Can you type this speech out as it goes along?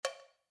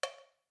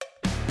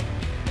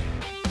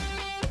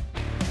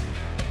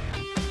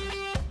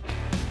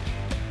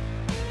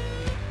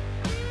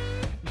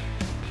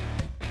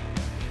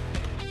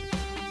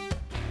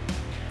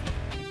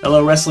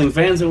Hello, wrestling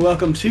fans, and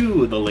welcome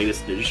to the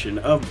latest edition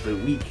of the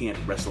We Can't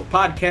Wrestle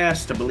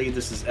Podcast. I believe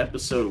this is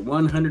episode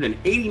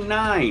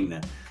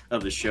 189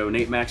 of the show.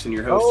 Nate Maxson,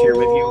 your host, here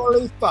with you.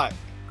 Holy fuck.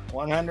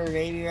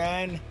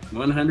 189?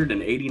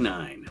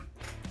 189.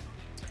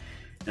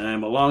 And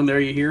I'm along there,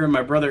 you hear him.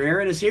 My brother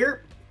Aaron is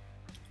here.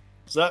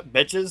 What's up,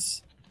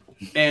 bitches?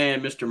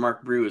 And Mr.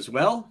 Mark Brew as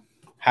well.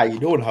 How you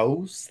doing,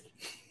 hoes?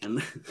 And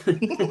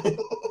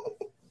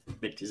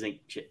bitches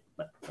ain't shit,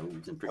 but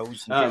hoes and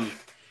Hoes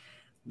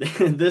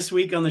This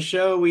week on the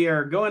show, we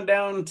are going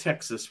down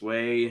Texas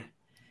way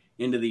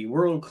into the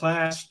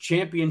world-class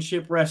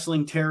championship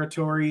wrestling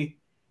territory.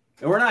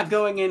 And we're not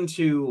going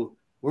into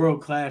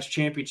world-class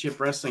championship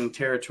wrestling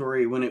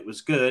territory when it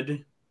was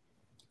good,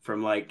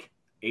 from like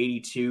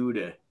 82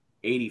 to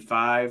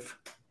 85,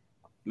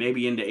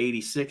 maybe into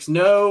 86.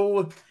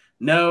 No,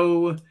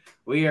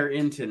 we are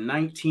into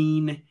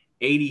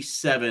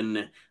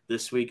 1987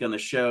 this week on the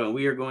show, and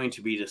we are going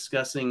to be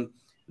discussing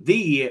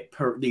the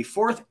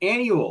fourth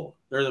annual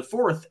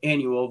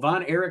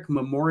Von Erich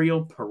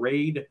Memorial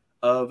Parade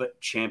of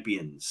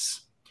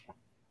Champions.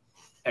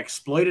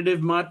 Exploitative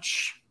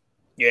much?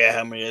 Yeah,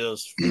 how many of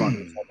those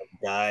fuckers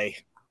die?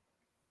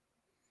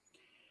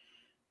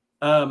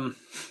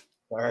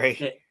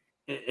 Sorry.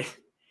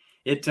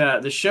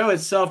 The show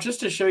itself, just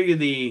to show you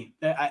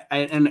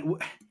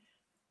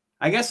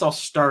I guess I'll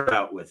start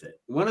out with it.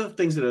 One of the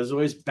things that has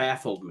always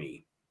baffled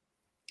me,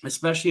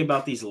 especially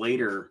about these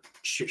later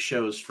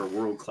shows for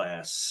World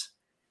Class,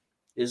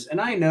 is,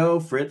 and I know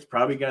Fritz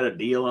probably got a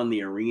deal on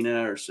the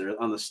arena or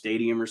on the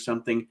stadium or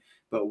something,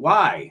 but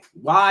why?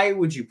 Why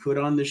would you put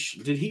on this?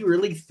 Did he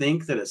really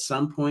think that at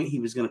some point he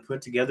was going to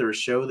put together a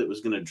show that was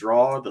going to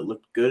draw, that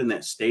looked good in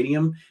that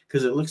stadium?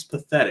 Because it looks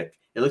pathetic.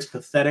 It looks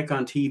pathetic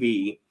on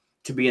TV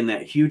to be in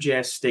that huge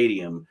ass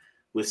stadium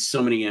with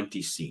so many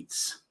empty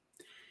seats.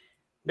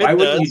 Why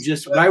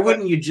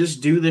wouldn't you just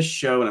do this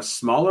show in a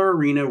smaller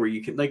arena where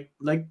you could like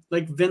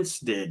Vince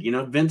did? You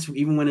know, Vince,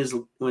 even when his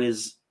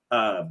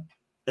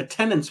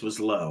attendance was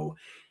low,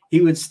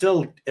 he would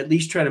still at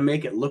least try to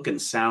make it look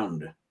and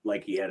sound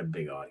like he had a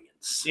big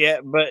audience. Yeah,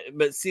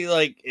 but see,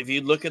 like, if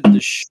you look at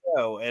the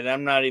show, and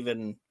I'm not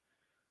even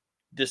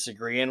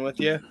disagreeing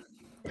with you,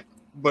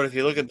 but if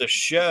you look at the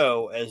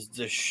show, as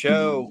the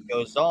show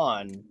goes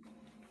on,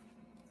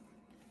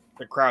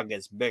 the crowd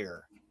gets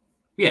bigger.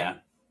 Yeah.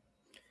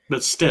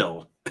 But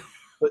still,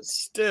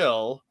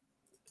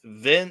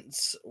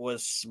 Vince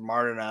was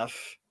smart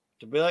enough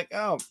to be like,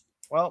 oh,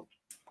 well,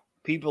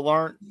 people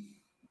aren't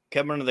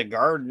coming to the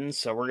gardens,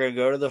 so we're going to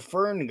go to the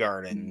Fern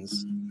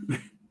Gardens.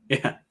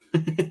 Yeah.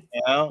 You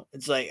know,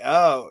 it's like,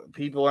 oh,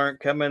 people aren't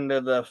coming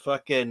to the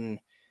fucking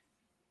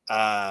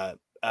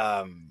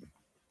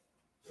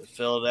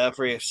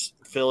Philadelphia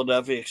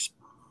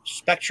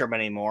Spectrum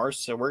anymore,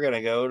 so we're going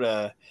to go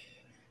to,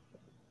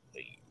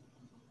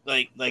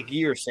 like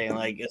you were saying,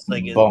 like it's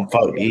like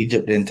Bumfuck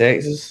Egypt in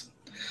Texas,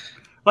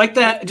 like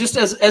that. Just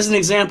as an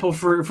example,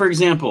 for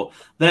example,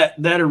 that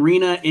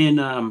arena in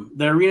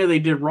the arena they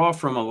did Raw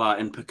from a lot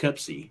in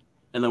Poughkeepsie,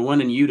 and the one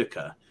in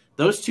Utica.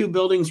 Those two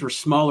buildings were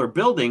smaller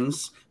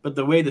buildings, but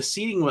the way the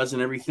seating was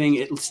and everything,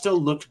 it still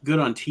looked good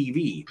on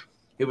TV.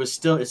 It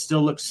still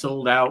looked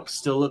sold out.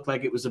 Still looked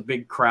like it was a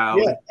big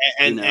crowd. Yeah,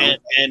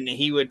 and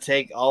he would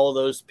take all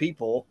those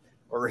people,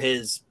 or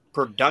his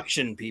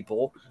production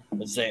people,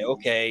 and say,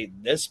 okay,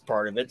 this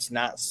part of it's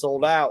not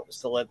sold out,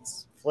 so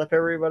let's flip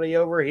everybody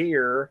over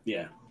here.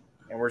 Yeah.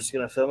 And we're just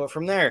going to film it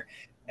from there.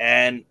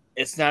 And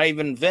it's not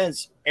even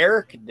Vince.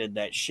 Eric did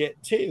that shit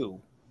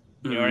too.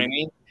 You know what I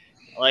mean?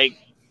 Like,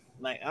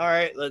 all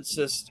right, let's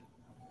just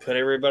put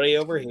everybody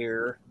over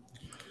here.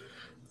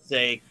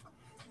 Say,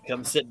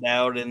 come sit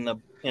down in the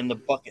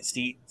bucket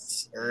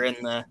seats, or in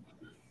the,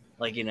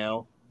 like, you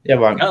know. Yeah,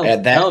 but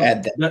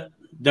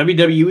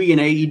WWE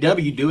and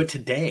AEW do it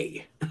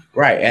today.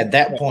 Right. At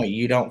that point,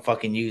 you don't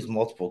fucking use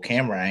multiple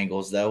camera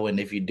angles, though. And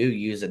if you do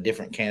use a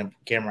different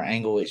camera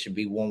angle, it should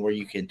be one where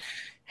you can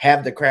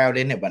have the crowd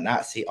in it, but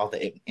not see all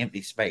the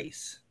empty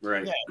space.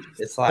 Right. Yeah,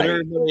 it's like, put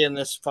everybody in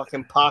this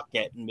fucking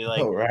pocket and be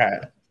like, oh,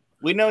 right.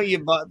 We know you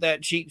bought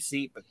that cheap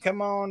seat, but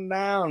come on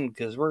down,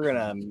 because we're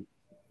gonna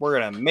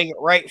make it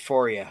right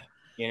for you.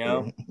 You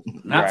know,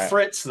 not right.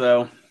 Fritz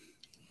though.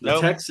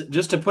 Nope.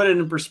 Just to put it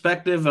in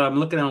perspective, I'm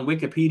looking on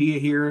Wikipedia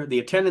here. The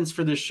attendance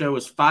for this show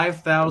is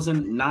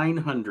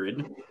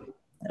 5,900.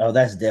 Oh,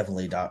 that's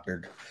definitely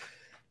doctored.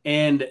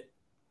 And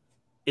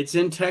it's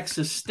in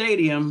Texas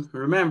Stadium.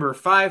 Remember,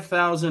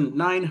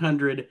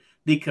 5,900.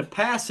 The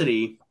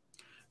capacity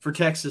for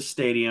Texas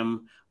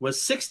Stadium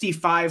was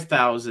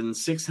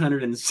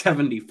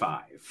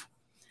 65,675.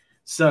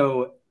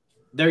 So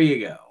there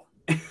you go.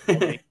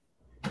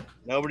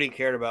 Nobody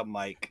cared about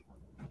Mike.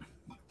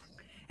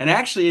 And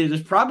actually,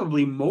 there's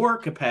probably more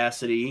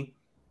capacity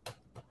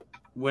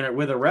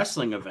with a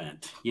wrestling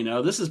event. You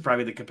know, this is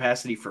probably the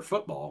capacity for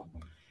football.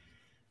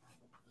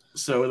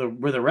 So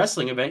with a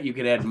wrestling event, you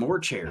could add more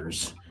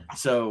chairs.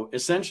 So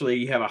essentially,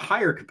 you have a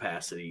higher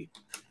capacity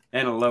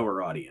and a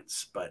lower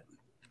audience. But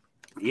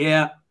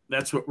yeah,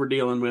 that's what we're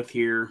dealing with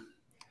here.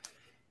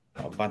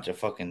 A bunch of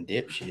fucking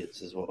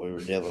dipshits is what we were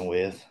dealing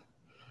with.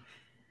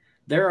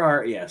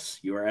 Yes,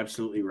 you are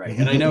absolutely right.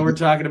 And I know we're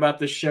talking about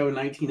this show in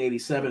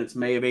 1987. It's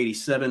May of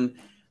 87.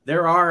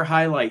 There are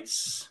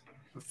highlights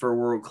for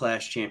World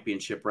Class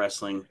Championship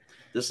Wrestling.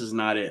 This is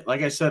not it.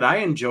 Like I said, I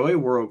enjoy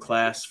World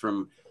Class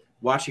from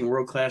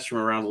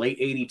around late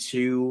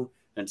 82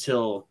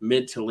 until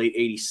mid to late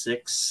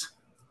 86.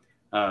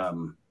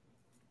 And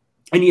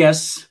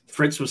yes,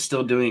 Fritz was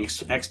still doing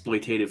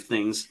exploitative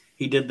things.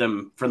 He did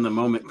them from the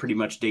moment pretty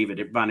much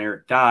David Von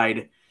Erich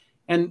died.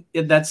 And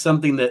that's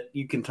something that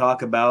you can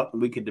talk about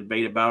and we could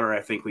debate about, or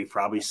I think we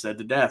probably said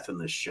to death in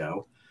this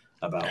show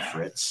about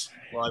Fritz.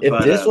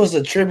 If this was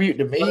a tribute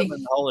to me,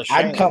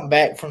 I'd come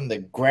back from the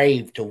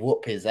grave to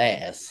whoop his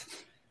ass.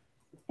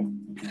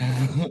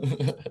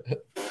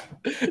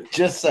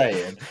 Just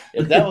saying.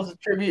 If that was a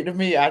tribute to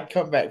me, I'd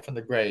come back from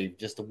the grave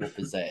just to whoop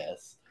his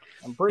ass.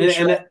 I'm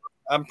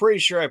pretty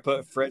sure I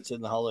put Fritz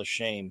in the Hall of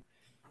Shame.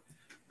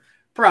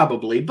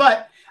 Probably.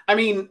 But, I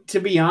mean,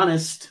 to be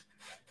honest,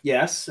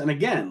 yes. And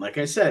again, like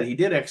I said, he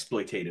did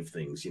exploitative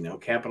things,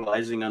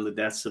 capitalizing on the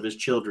deaths of his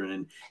children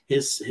and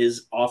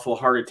his awful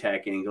heart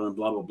attack angle and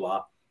blah, blah,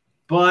 blah.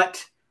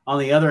 But on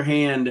the other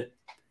hand,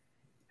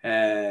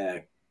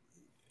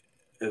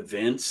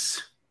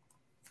 Vince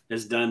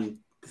has done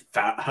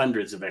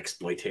hundreds of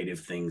exploitative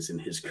things in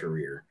his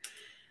career.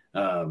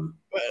 At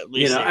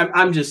least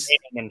I'm just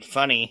and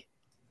funny.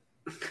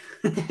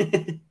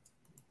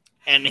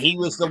 And he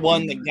was the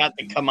one that got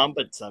the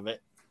comeuppance of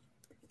it.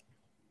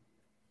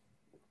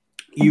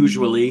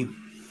 Usually.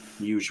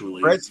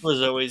 Fritz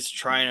was always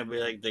trying to be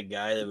like the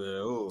guy that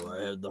was,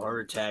 I had the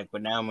heart attack,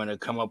 but now I'm going to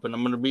come up and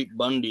I'm going to beat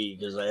Bundy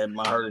because I had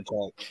my heart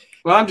attack.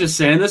 Well, I'm just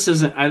saying this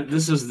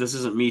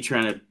isn't me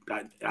trying to.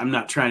 I'm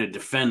not trying to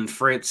defend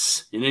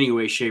Fritz in any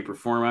way, shape, or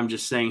form. I'm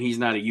just saying he's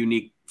not a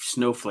unique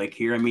snowflake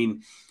here. I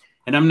mean,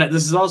 and I'm not.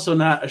 This is also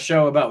not a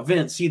show about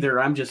Vince either.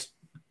 I'm just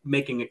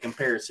making a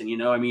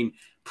comparison. I mean,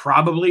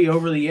 probably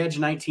Over the Edge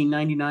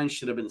 1999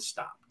 should have been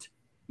stopped.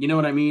 You know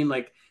what I mean?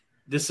 Like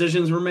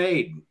decisions were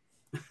made.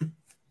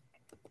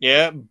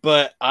 Yeah,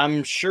 but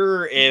I'm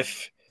sure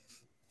if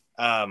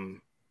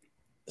 7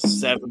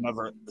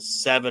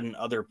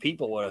 other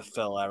people would have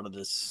fell out of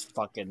this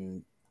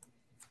fucking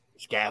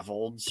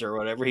scaffolds or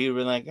whatever, he would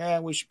have been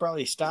like, we should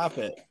probably stop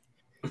it.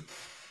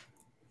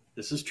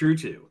 This is true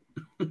too.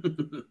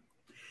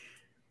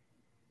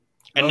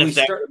 And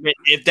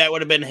if that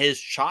would have been his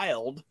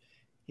child,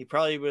 he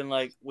probably been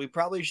like, we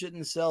probably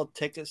shouldn't sell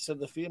tickets to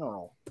the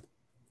funeral.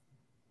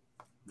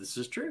 This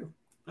is true.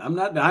 I'm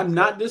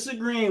not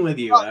disagreeing with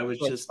you. I was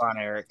just on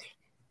Eric.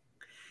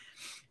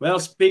 Well,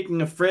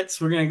 speaking of Fritz,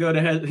 we're going to go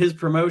to his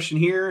promotion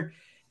here,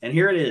 and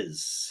here it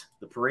is,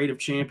 the Parade of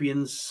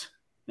Champions,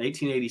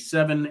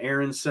 1887.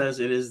 Aaron says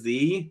it is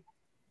the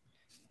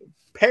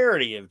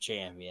Parody of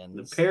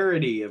Champions. The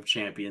Parody of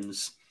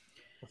Champions.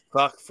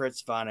 Fuck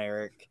Fritz Von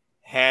Erich.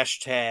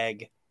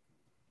 Hashtag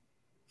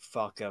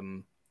fuck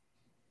him.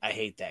 I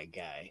hate that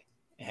guy.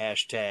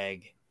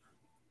 Hashtag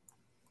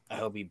I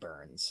hope he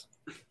burns.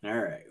 All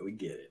right, we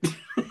get it.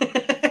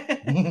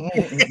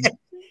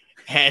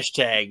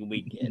 Hashtag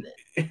we get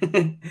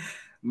it.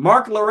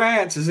 Mark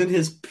Lawrence is in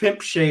his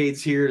pimp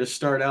shades here to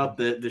start out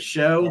the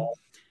show.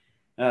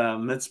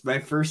 That's my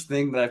first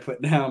thing that I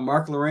put down.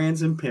 Mark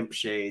Lawrence in pimp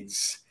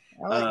shades.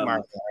 I like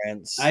Mark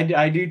Lawrence.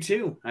 I do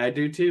too.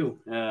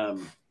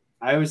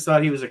 I always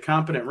thought he was a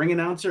competent ring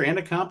announcer and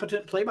a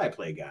competent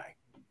play-by-play guy.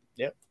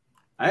 Yep.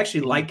 I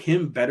actually like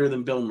him better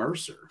than Bill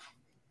Mercer.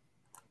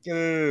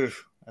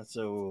 That's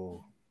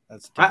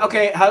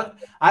okay.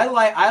 I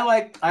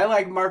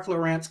like Mark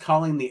Lawrence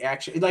calling the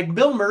action. Like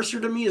Bill Mercer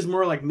to me is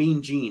more like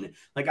Mean Gene.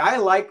 Like I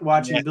like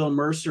watching Bill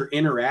Mercer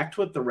interact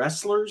with the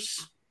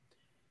wrestlers,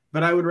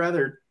 but I would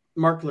rather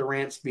Mark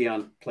Lawrence be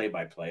on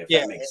play-by-play. If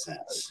that makes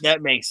sense.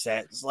 That makes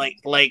sense.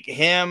 Like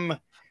him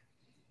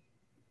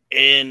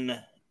in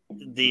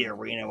the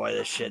arena while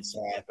this shit's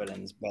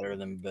happening is better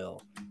than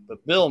Bill.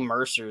 But Bill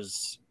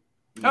Mercer's.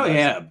 Oh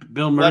yeah,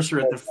 Bill Mercer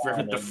at the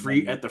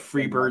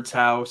Freebirds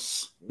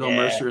house. Bill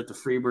Mercer at the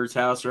Freebirds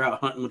house, or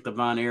out hunting with the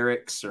Von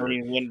Erichs, or when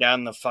he went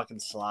down the fucking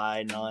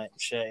slide and all that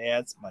shit. Yeah,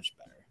 it's much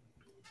better.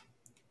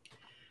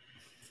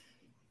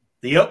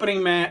 The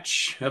opening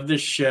match of this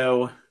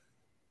show,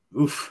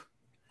 oof,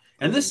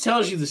 and this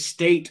tells you the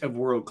state of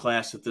World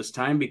Class at this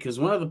time because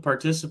one of the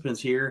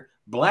participants here,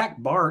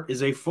 Black Bart,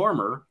 is a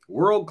former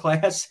World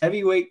Class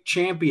Heavyweight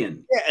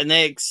Champion. Yeah, and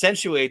they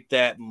accentuate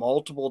that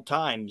multiple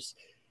times.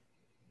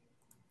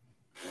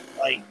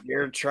 Like,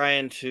 you're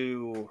trying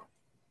to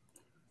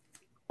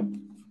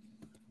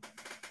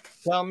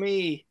tell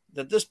me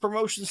that this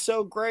promotion's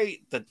so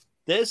great that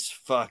this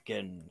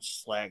fucking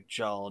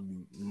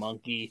slack-jawed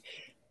monkey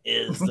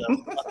is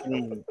the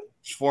fucking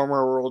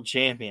former world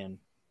champion.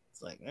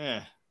 It's like,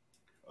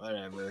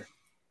 whatever.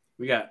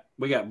 We got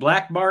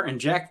Black Bart and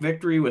Jack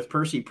Victory with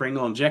Percy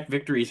Pringle, and Jack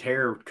Victory's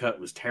haircut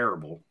was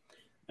terrible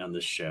on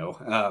this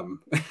show.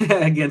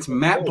 Against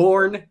Matt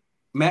Bourne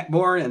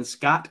and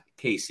Scott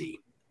Casey.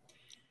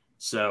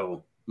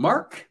 So,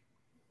 Mark?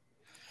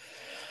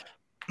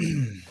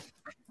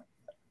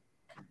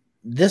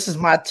 This is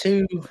my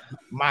two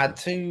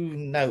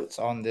notes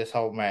on this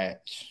whole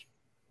match.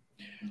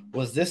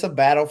 Was this a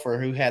battle for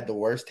who had the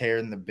worst hair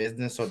in the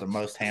business or the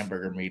most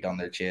hamburger meat on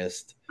their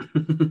chest?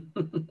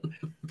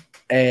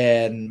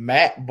 And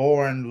Matt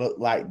Bourne looked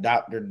like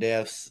Dr.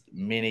 Death's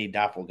mini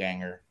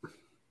doppelganger.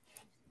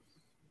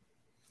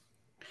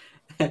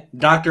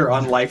 Doctor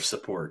on life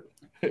support.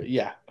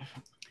 Yeah.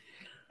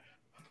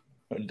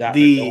 Dr.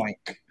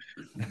 Doink.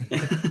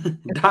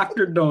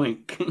 Dr.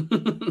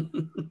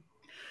 Doink.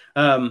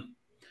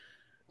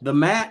 The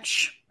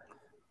match,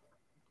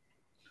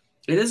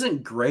 it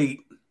isn't great.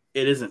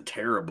 It isn't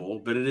terrible,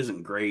 but it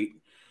isn't great.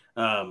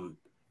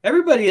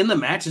 Everybody in the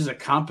match is a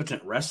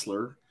competent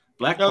wrestler.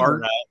 Black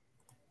Bart.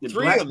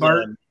 Three of them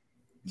are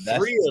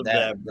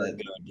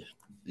good.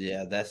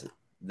 Yeah,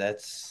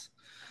 that's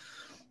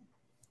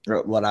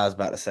what I was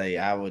about to say.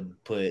 I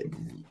would put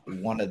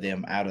one of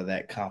them out of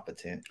that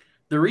competent.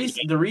 The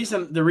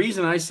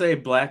reason I say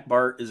Black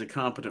Bart is a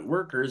competent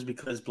worker is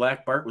because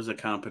Black Bart was a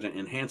competent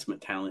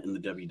enhancement talent in the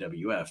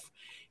WWF.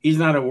 He's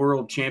not a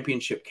world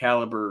championship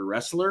caliber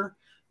wrestler,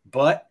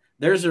 but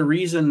there's a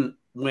reason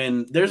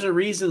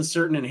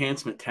certain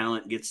enhancement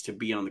talent gets to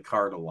be on the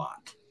card a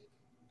lot.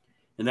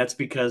 And that's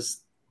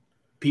because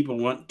people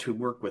want to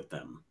work with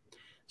them.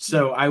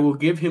 So I will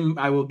give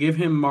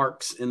him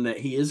marks in that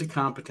he is a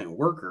competent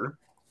worker.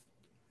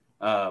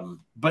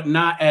 But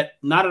not at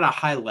a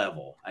high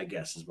level, I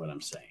guess is what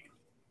I'm saying.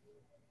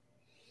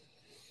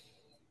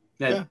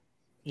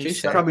 He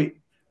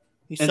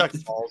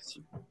sucks balls.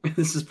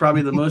 This is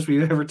probably the most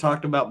we've ever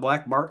talked about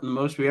Black Bart and the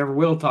most we ever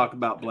will talk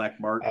about Black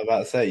Bart. I was about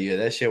to say, yeah,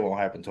 that shit won't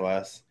happen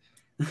twice.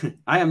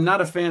 I am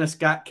not a fan of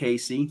Scott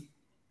Casey.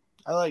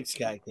 I like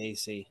Scott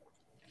Casey.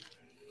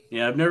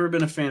 Yeah, I've never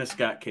been a fan of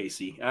Scott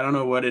Casey. I don't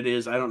know what it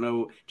is. I don't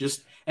know.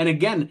 And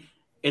again,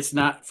 it's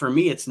not, for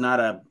me, it's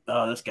not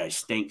this guy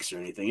stinks or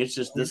anything. It's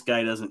just this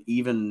guy doesn't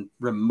even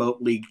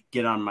remotely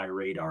get on my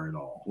radar at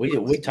all.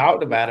 We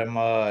talked about him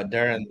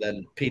during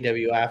the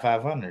PWI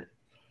 500.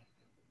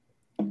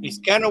 He's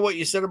kind of what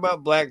you said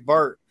about Black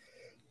Bart,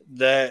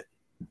 that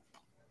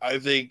I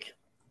think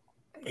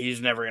he's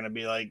never going to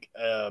be like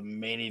a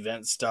main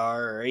event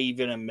star or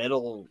even a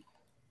middle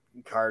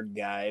card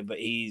guy, but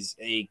he's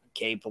a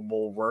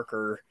capable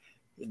worker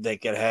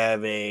that could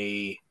have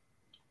a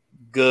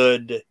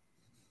good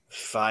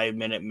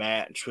 5-minute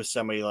match with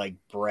somebody like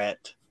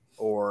Brett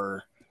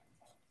or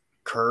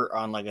Kurt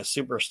on like a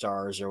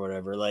Superstars or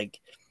whatever. Like,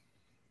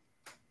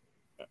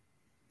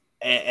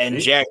 and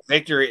Jack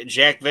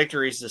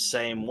Victory's the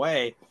same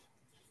way.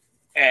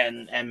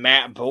 And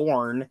Matt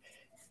Bourne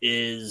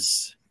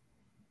was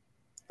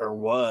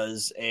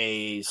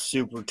a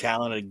super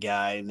talented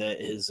guy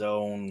that his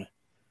own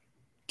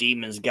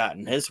demons got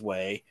in his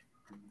way.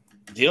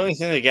 The only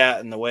thing that got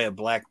in the way of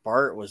Black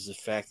Bart was the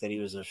fact that he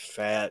was a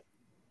fat,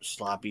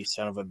 sloppy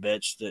son of a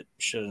bitch that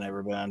should have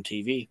never been on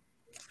TV.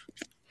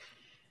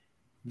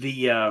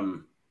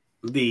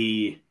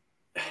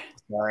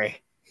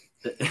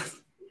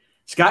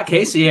 Scott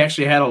Casey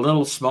actually had a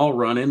little small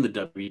run in the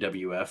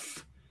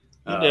WWF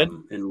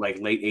in like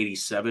late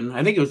 87.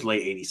 I think it was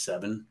late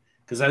 87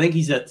 because I think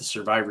he's at the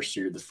Survivor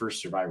Series, the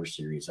first Survivor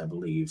Series, I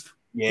believe.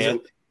 Yeah.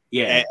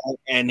 Yeah.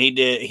 And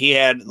he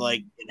had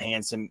like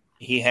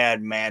he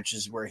had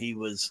matches where he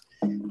was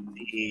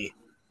the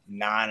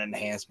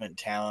non-enhancement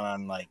talent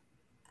on like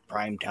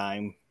prime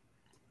time.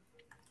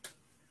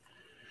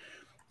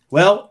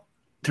 Well,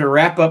 to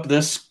wrap up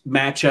this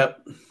matchup,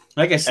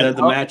 like I said,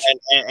 the match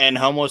and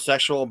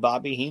homosexual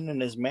Bobby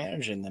Heenan is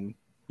managing them.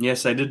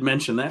 Yes, I did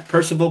mention that.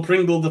 Percival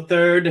Pringle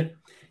III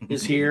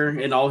is here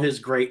in all his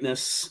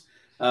greatness.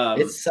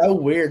 It's so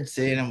weird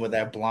seeing him with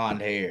that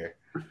blonde hair.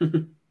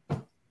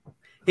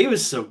 He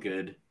was so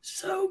good.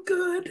 So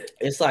good.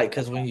 It's like,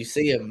 because when you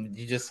see him,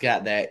 you just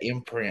got that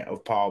imprint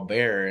of Paul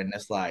Bearer, and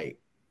it's like,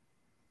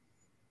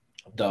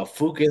 the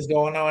fuck is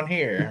going on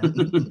here?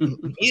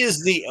 He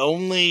is the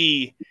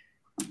only,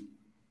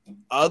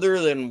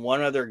 other than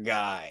one other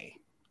guy,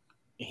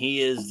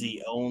 he is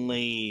the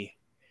only,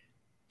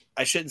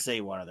 I shouldn't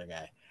say one other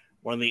guy,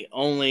 one of the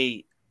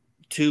only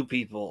two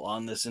people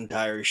on this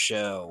entire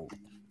show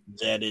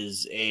that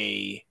is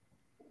a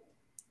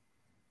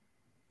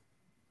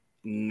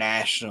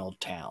national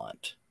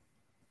talent,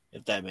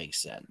 if that makes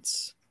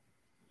sense.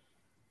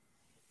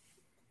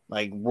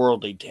 Like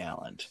worldly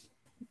talent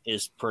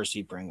is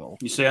Percy Pringle.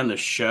 You say on the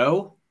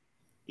show?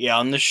 Yeah,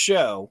 on the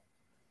show.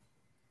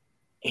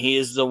 He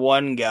is the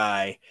one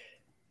guy,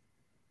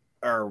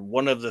 or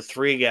one of the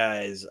three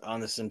guys on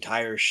this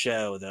entire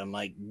show that I'm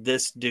like,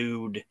 this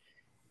dude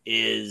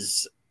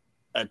is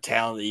a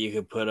talent that you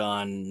could put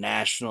on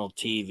national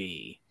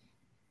TV.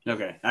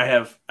 Okay.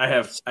 I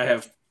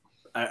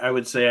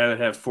would say I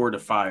would have 4 to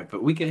 5,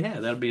 but we can,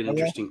 that'll be an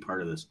interesting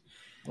part of this.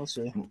 We'll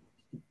see.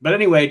 But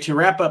anyway, to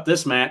wrap up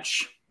this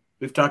match,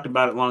 we've talked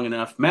about it long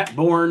enough. Matt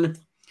Bourne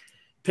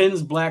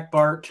pins Black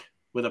Bart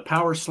with a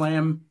power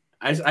slam.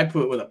 I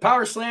put with a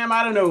power slam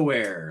out of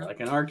nowhere, like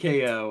an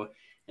RKO,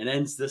 and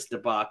ends this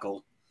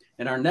debacle.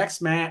 In our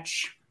next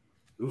match,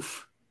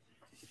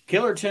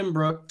 Killer Tim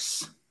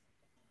Brooks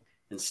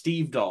and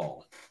Steve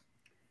Dahl.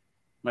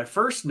 My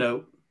first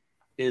note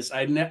is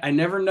I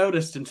never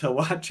noticed until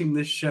watching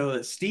this show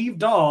that Steve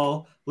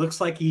Dahl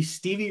looks like he's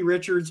Stevie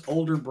Richards'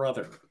 older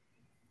brother.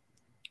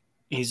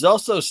 He's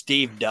also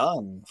Steve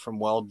Dunn from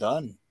Well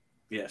Done.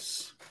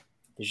 Yes.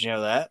 Did you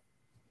know that?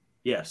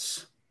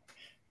 Yes.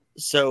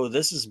 So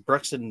this is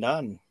Brooks and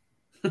Dunn.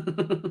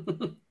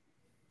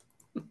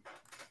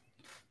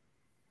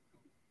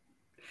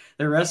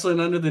 They're wrestling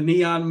under the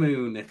neon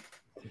moon.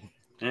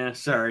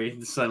 Sorry,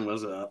 the sun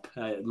was up.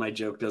 My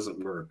joke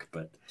doesn't work,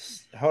 but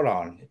hold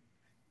on.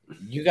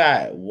 You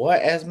got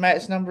what as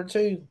match number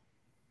 2?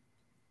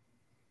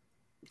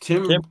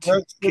 Tim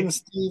Brooks and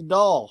Steve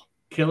Dahl.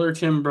 Killer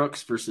Tim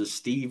Brooks versus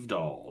Steve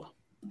Dahl.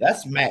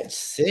 That's match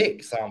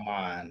 6 on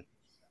mine.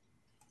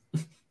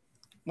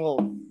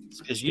 Well, it's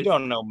because you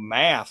don't know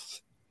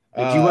math.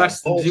 Did you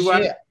watch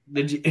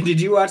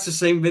the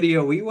same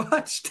video we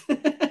watched?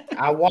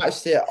 I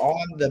watched it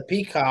on the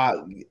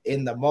Peacock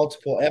in the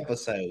multiple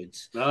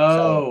episodes.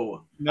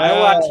 Oh,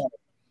 so,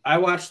 I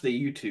watched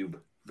the YouTube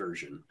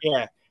version.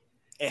 Yeah.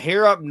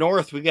 Here up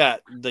north, we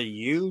got the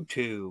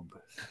YouTube.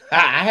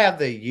 I have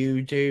the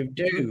YouTube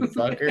too,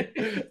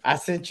 fucker. I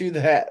sent you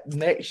that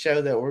next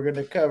show that we're going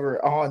to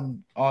cover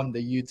on the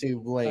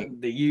YouTube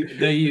link. The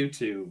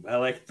YouTube. I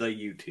like the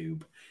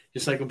YouTube.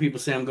 Just like when people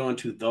say I'm going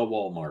to the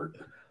Walmart.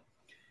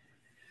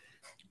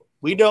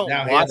 We don't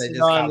watch they it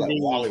just on call the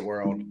it Wally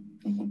World.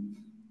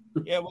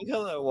 Yeah, we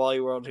call it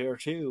Wally World here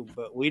too,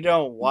 but we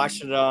don't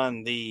watch it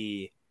on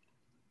the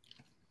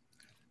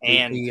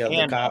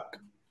antenna.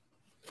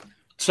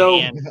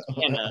 So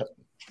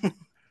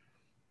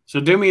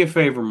do me a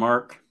favor,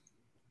 Mark.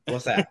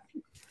 What's that?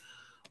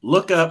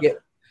 Look up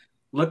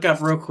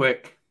real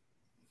quick.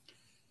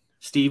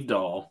 Steve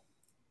Dahl.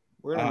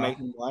 We're gonna make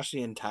him watch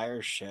the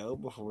entire show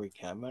before we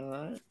comment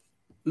on it.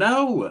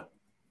 No.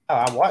 Oh,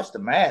 I watched the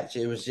match.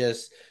 It was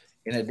just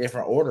in a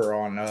different order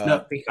on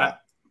Peacock.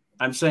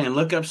 I'm saying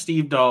look up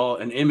Steve Dahl,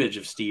 an image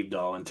of Steve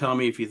Dahl, and tell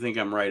me if you think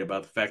I'm right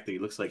about the fact that he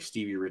looks like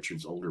Stevie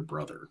Richards' older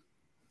brother.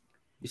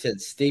 You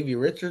said Stevie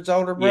Richards'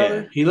 older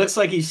brother? Yeah, he looks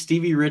like he's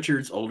Stevie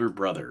Richards' older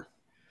brother.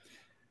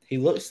 He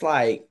looks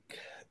like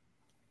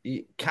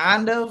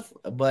kind of,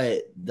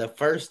 but the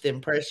first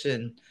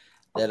impression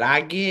that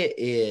I get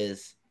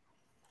is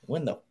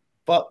when the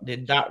fuck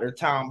did Dr.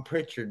 Tom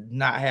Pritchard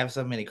not have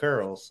so many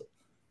curls?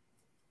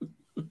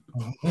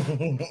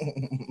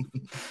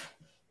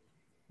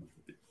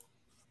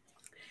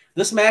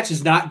 This match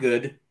is not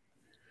good.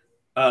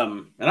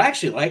 And I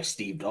actually like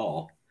Steve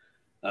Dahl.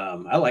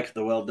 I like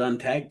the Well Done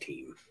tag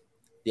team.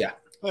 Yeah.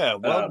 Yeah,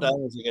 Well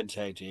Done is a good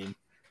tag team.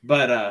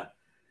 But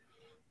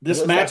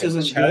this match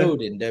isn't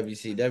good in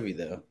WCW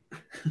though.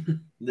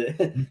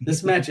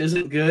 This match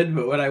isn't good,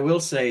 but what I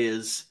will say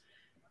is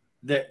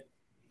that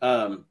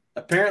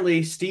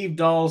apparently Steve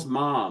Dahl's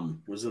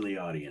mom was in the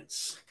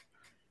audience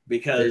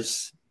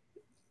because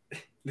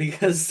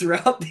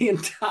throughout the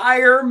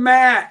entire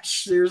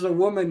match there's a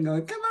woman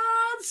going, "Come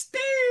on,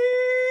 Steve!"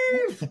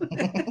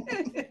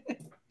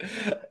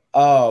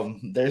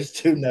 There's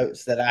 2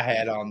 notes that I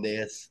had on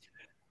this.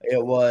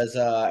 It was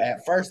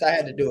at first I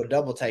had to do a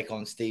double take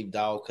on Steve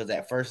Dahl because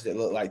at first it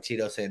looked like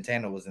Tito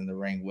Santana was in the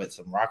ring with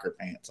some rocker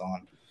pants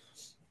on.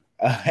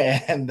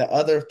 And the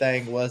other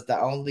thing was the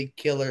only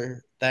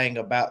killer thing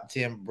about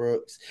Tim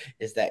Brooks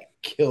is that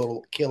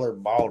killer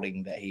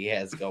balding that he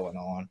has going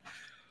on.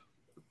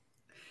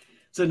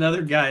 It's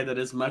another guy that,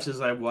 as much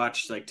as I've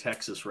watched like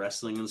Texas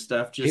wrestling and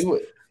stuff, just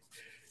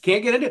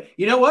can't get into it.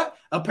 You know what?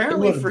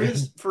 Apparently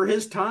for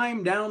his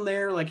time down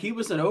there, like he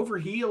was an over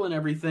heel and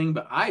everything,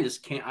 but I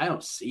just can't. I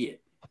don't see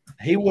it.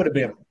 He would have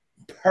been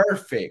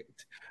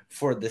perfect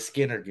for the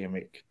Skinner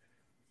gimmick.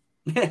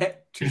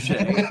 Touche.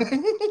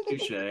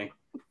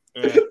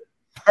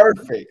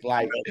 Perfect.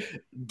 Like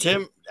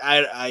Tim,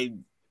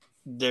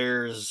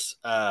 there's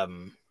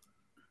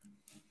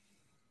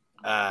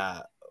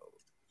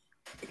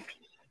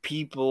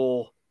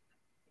people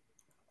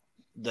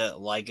that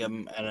like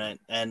him,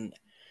 and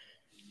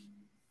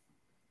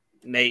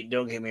Nate,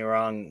 don't get me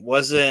wrong,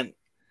 wasn't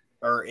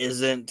or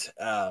isn't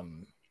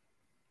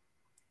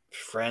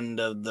friend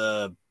of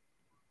the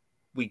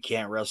We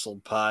Can't Wrestle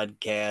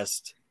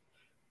Podcast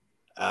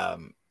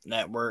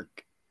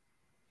network.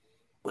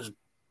 Was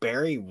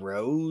Barry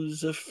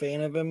Rose a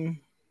fan of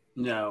him?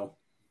 No.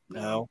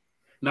 Not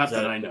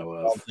that I know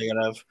of. I'm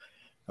thinking of.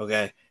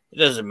 Okay, it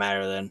doesn't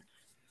matter then.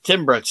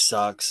 Tim Brooks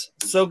sucks.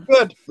 So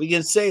good, we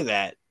can say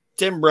that.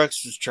 Tim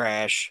Brooks was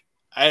trash.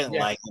 I didn't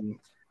like him.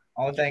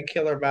 Only thing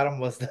killer about him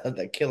was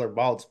the killer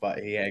bald spot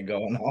he had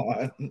going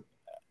on.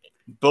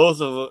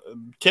 Both of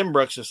Tim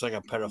Brooks is like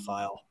a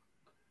pedophile.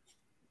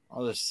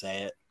 I'll just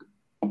say it.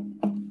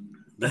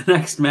 The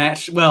next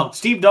match, well,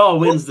 Steve Dahl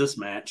wins this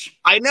match.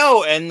 I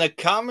know, and the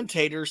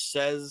commentator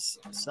says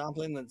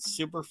something that's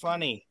super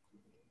funny.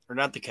 Or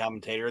not the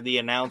commentator, the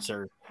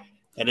announcer.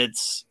 And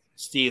it's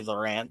Steve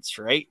Lawrence,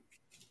 right?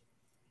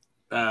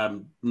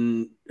 No,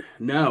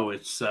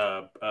 it's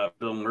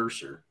Bill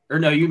Mercer. Or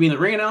no, you mean the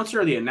ring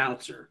announcer or the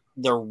announcer?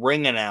 The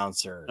ring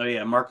announcer. Oh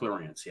yeah, Mark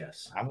Lawrence.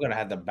 Yes. I'm gonna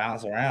have to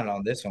bounce around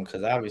on this one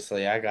because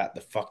obviously I got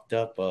the fucked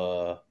up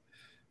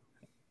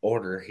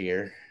order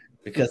here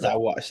because I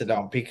watched it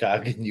on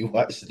Peacock and you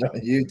watched it on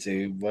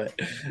YouTube.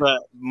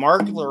 But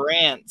Mark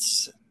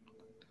Lawrence,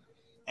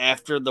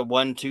 after the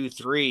 1, 2,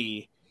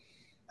 3,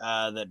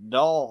 that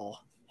Doll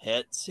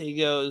hits, he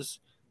goes,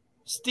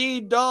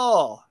 Steve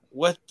Doll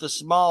with the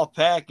small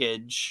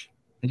package.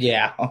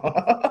 Yeah.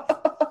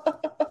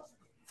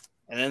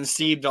 And then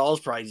Steve Doll's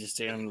probably just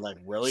standing like,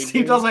 really?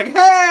 Steve Doll's like,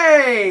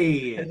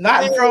 hey!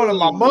 Not in front of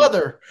my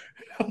mother.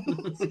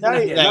 It's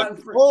not even that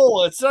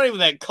cold. It's not even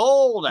that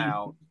cold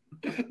out.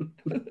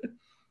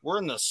 We're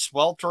in the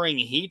sweltering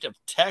heat of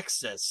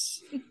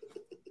Texas.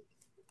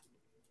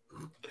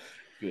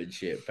 Good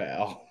shit,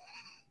 pal.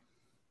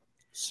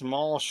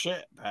 Small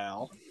shit,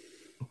 pal.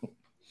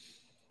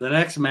 The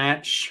next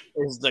match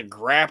is the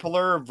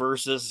Grappler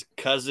versus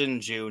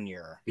Cousin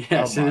Jr.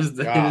 Yes, it is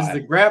the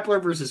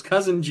Grappler versus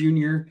Cousin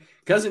Jr.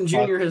 Cousin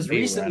Jr. has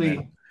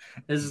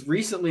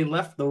recently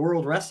left the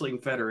World Wrestling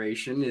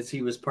Federation as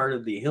he was part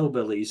of the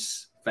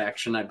Hillbillies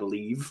faction, I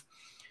believe,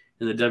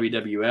 in the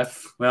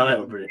WWF. Well, that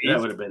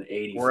would have been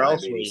 85, Where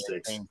else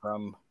 86. Came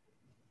from?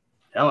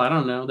 Hell, I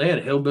don't know. They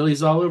had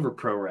hillbillies all over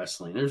pro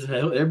wrestling. There's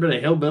been a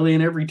hillbilly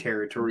in every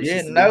territory. You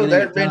didn't know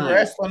there'd been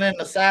wrestling in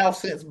the South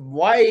since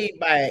way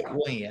back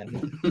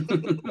when.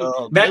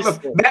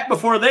 back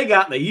before they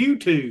got the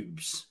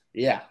YouTubes.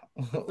 Yeah.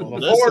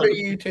 Before the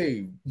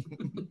YouTube.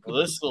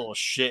 Well, this little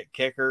shit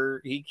kicker,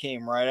 he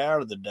came right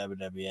out of the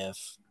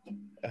WWF.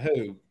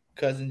 Who?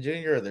 Cousin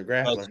Jr. or the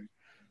Grappler?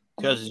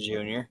 Cousin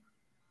Jr.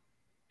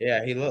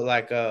 Yeah, he looked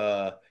like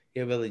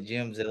Hillbilly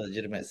Jim's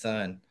illegitimate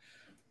son.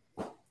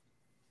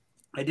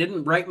 I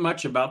didn't write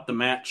much about the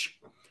match.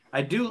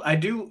 I do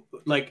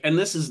like, and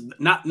this is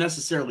not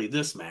necessarily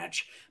this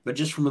match, but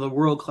just from the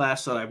world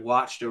class that I've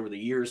watched over the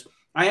years.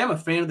 I am a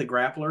fan of the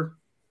Grappler.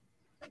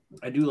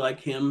 I do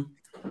like him.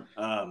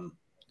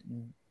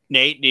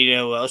 Nate, do you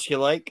know who else you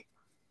like?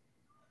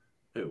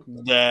 Who?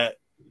 That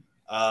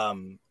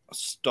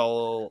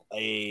stole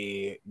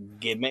a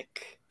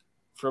gimmick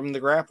from the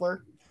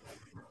Grappler?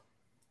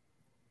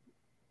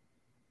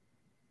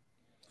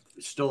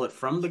 Stole it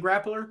from the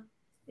Grappler?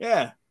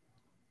 Yeah.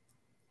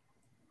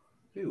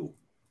 Who?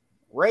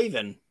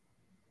 Raven.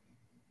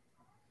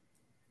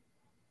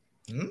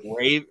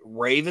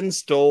 Raven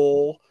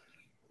stole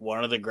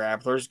one of the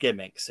Grappler's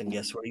gimmicks, and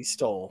guess what he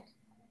stole?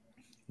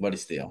 What he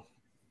steal?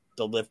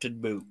 The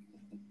lifted boot.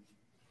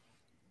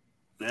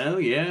 Oh,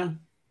 yeah.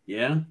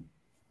 Yeah.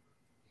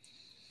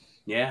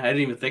 Yeah, I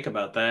didn't even think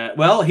about that.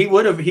 Well, he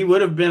would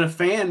have been a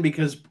fan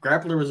because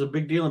Grappler was a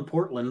big deal in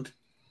Portland.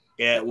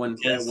 Yeah, at one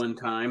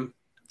time.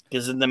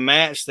 Because in the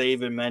match, they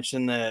even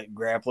mentioned that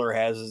Grappler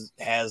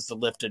has the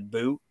lifted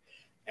boot,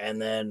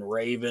 and then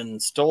Raven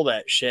stole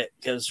that shit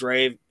because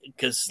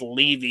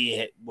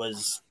Levy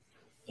was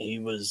I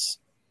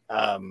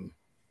don't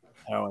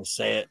want to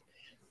say it,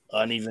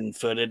 uneven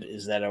footed.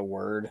 Is that a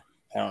word?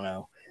 I don't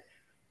know,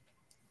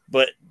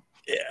 but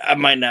I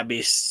might not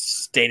be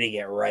stating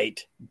it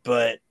right.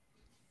 But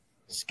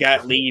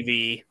Scott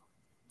Levy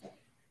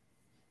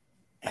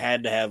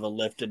had to have a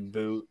lifted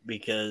boot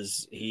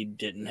because he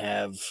didn't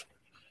have.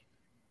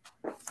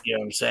 You know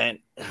what I'm saying?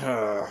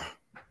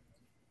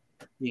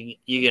 You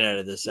can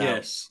edit this out.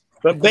 Yes.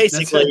 But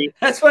basically...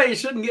 That's why you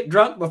shouldn't get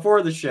drunk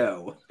before the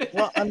show.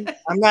 Well, I'm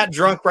not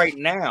drunk right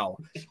now.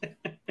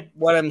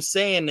 What I'm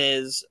saying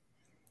is,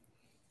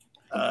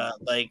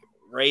 like,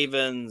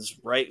 Raven's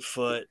right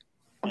foot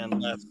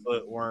and left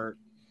foot weren't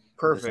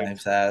perfect. The same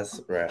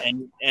size, right.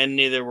 And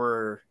neither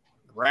were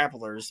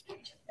Grapplers.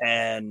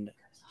 And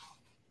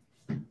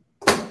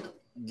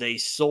they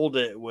sold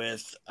it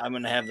with, I'm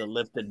going to have the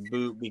lifted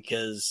boot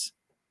because,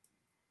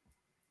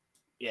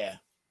 yeah.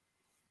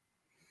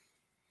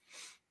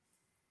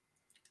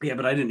 Yeah,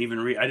 but I didn't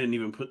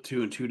even put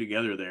 2 and 2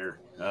 together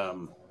there.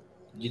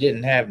 You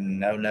didn't have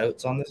no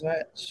notes on this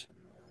match?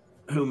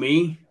 Who,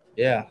 me?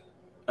 Yeah.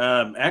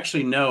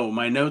 Actually, no.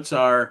 My notes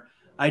are,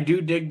 I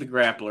do dig the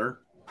Grappler,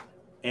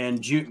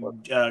 and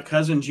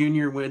Cousin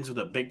Jr. wins with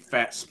a big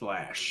fat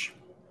splash.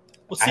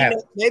 Well, see,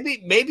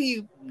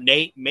 maybe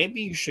Nate,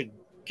 maybe you should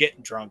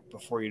get drunk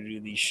before you do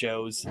these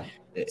shows. So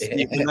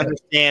you can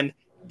understand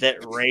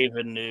that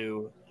Raven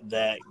knew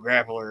that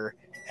Grappler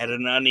had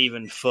an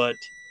uneven foot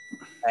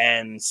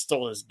and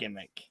stole his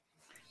gimmick.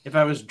 If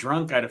I was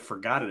drunk, I'd have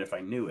forgot it if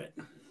I knew it.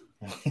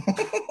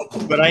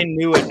 But I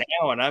knew it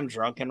now, and I'm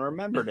drunk and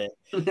remembered it.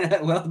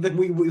 Well, then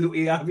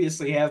we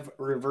obviously have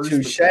reversed.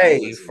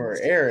 Touche for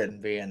Aaron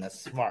being a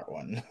smart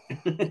one.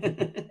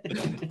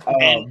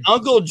 And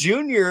Uncle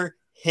Junior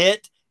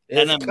hit.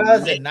 It's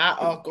cousin,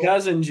 not uncle.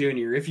 Cousin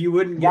Junior. If you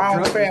wouldn't get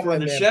drunk before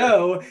the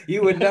show,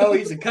 you would know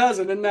he's a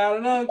cousin and not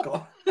an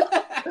uncle.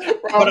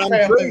 But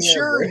I'm pretty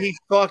sure he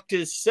fucked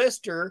his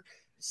sister,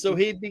 so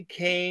he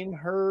became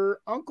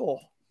her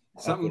uncle.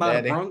 Something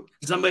about a brunk.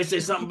 Somebody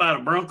say something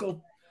about a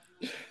brunkle.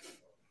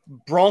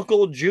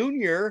 Brunkle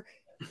Jr.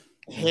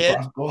 hit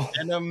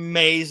an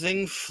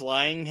amazing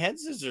flying head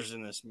scissors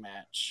in this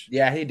match.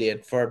 Yeah, he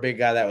did. For a big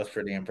guy, that was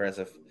pretty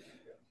impressive.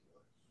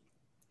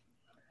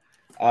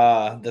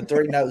 The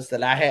three notes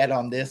that I had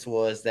on this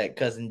was that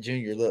Cousin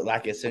Junior looked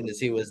like as soon as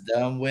he was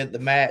done with the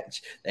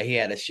match that he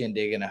had a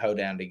shindig and a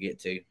hoedown to get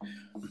to.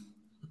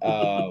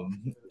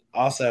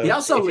 Also, he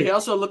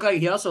also looks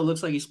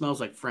like he smells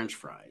like French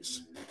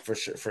fries. For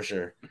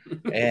sure.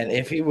 And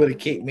if he would have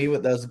kicked me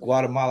with those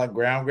Guatemalan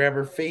ground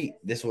grabber feet,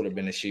 this would have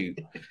been a shoot.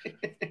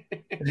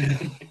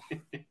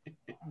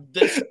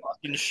 This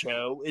fucking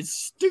show is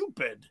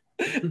stupid.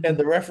 And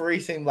the referee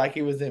seemed like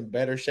he was in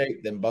better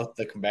shape than both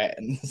the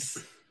combatants.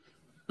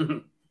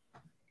 But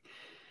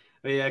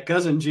yeah,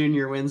 Cousin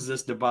Junior wins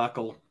this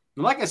debacle.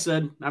 And like I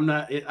said,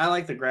 I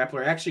like the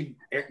grappler. Actually,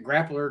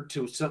 grappler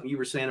to something you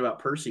were saying about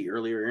Percy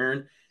earlier,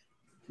 Aaron.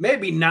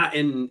 Maybe not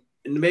in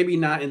the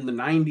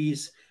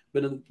 90s,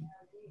 but in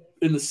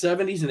the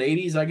 70s and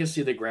 80s, I can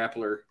see the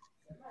grappler.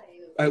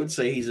 I would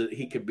say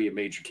he could be a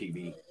major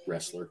TV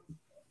wrestler.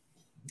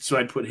 So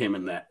I'd put him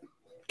in that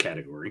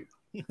category.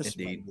 This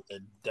might be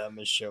the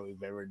dumbest show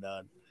we've ever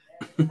done.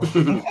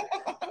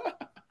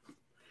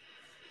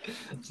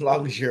 As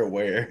long as you're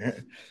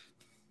aware.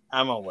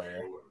 I'm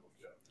aware.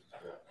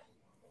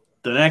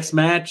 The next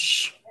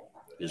match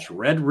is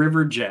Red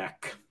River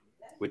Jack,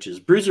 which is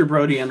Bruiser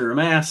Brody under a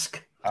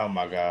mask. Oh,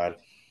 my God.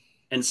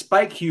 And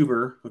Spike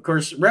Huber. Of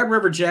course, Red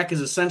River Jack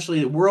is essentially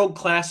the world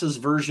class's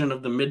version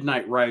of the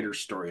Midnight Rider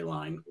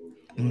storyline.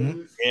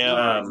 Mm-hmm.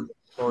 Yeah.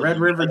 Red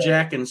River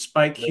Jack and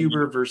Spike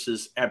Huber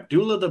versus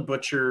Abdullah the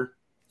Butcher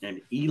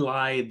and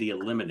Eli the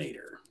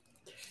Eliminator.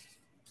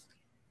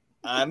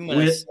 I'm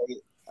going to say...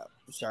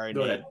 Sorry,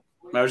 go ahead.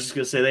 I was just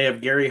going to say they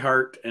have Gary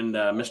Hart and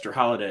Mr.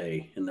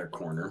 Holiday in their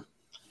corner.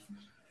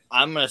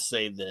 I'm going to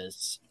say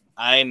this.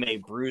 I'm a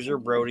Bruiser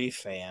Brody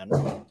fan.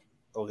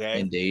 Okay?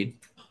 Indeed.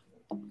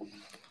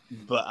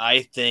 But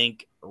I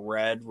think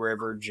Red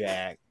River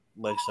Jack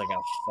looks like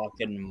a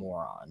fucking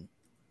moron.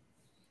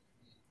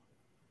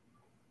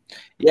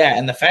 Yeah,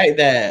 and the fact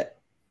that,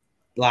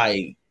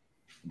 like,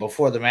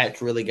 before the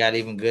match really got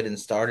even good and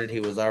started,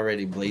 he was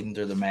already bleeding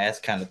through the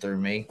mask kind of threw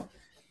me.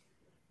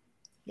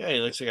 Yeah, he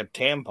looks like a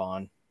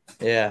tampon.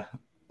 Yeah.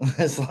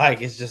 It's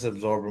like it's just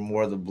absorbing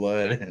more of the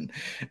blood.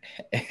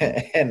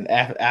 And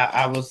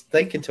I was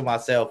thinking to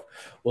myself,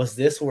 was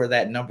this where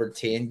that number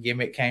 10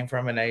 gimmick came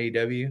from in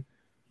AEW?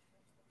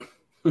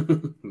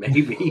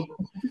 Maybe.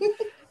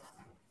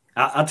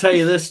 I'll tell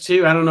you this,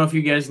 too. I don't know if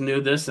you guys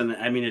knew this, and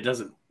I mean, it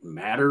doesn't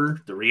matter.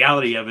 The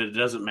reality of it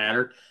doesn't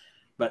matter.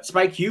 But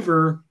Spike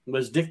Huber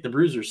was Dick the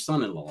Bruiser's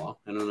son-in-law.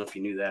 I don't know if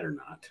you knew that or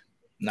not.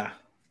 Nah.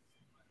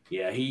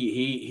 Yeah,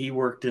 he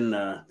worked in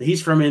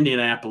he's from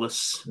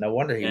Indianapolis. No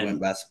wonder he went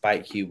by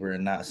Spike Huber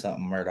and not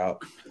something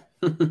Murdoch.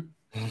 But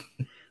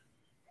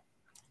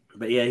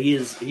yeah, he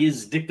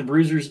is Dick the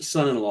Bruiser's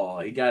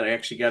son-in-law. He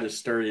actually got his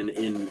start in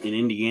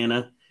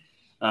Indiana.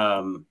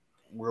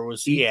 Where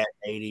was he at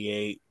in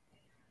 88?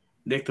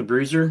 Dick the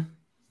Bruiser?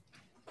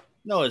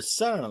 No, his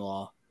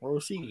son-in-law. Where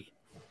was he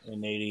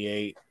in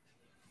 88?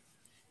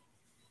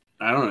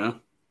 I don't know.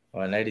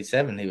 Well, in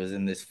 87, he was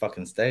in this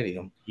fucking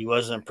stadium. He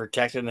wasn't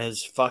protecting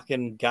his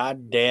fucking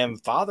goddamn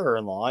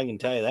father-in-law. I can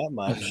tell you that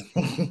much.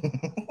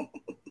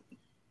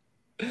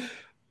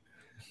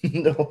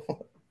 No.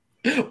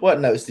 What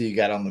notes do you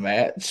got on the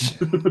match?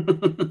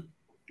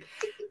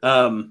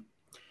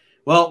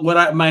 Well,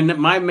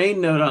 my main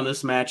note on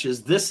this match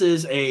is this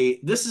is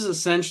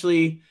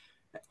essentially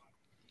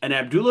an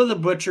Abdullah the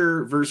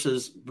Butcher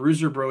versus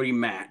Bruiser Brody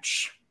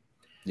match.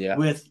 Yeah.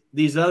 With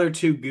these other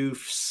two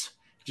goofs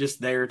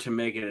just there to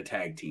make it a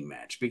tag team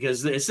match,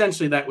 because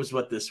essentially that was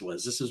what this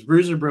was. This is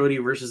Bruiser Brody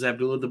versus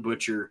Abdullah the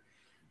Butcher.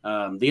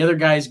 The other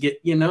guys they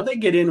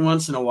get in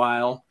once in a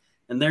while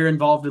and they're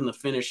involved in the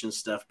finish and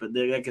stuff. But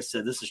like I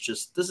said, this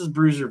is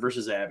Bruiser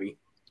versus Abby,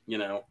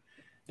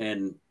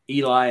 and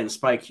Eli and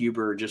Spike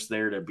Huber are just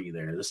there to be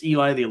there. This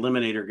Eli, the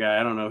Eliminator guy,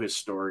 I don't know his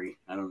story.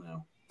 I don't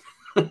know.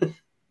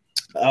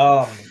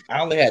 I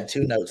only had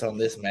two notes on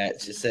this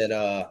match. It said,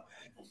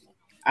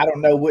 I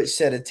don't know which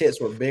set of tits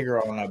were bigger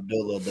on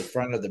Abdullah, the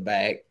front or the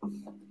back.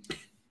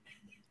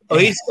 Oh,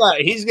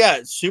 he's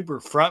got super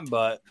front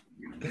butt.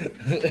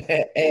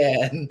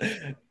 And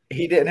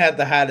he didn't have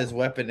to hide his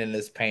weapon in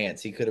his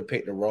pants. He could have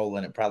picked a roll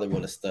and it probably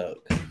would have stuck.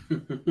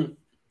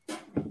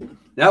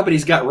 No, but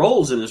he's got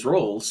rolls in his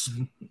rolls.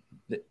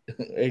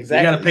 Exactly.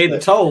 You got to pay the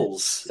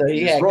tolls. So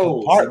he had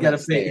rolls.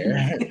 Compartments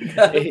there.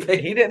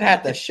 He didn't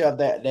have to shove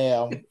that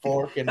damn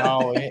fork and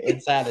all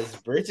inside his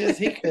britches.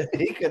 He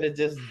could have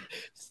just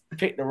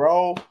picked the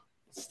roll,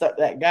 stuck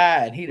that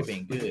guy, and he'd have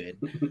been good.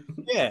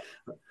 Yeah.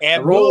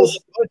 And Abdullah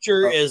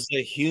Butcher is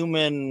the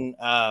human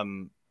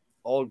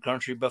old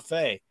country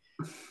buffet.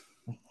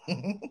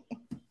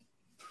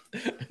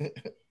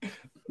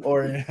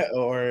 or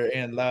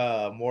in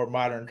more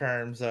modern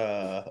terms,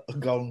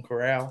 Golden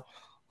Corral.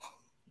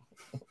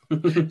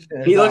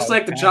 He looks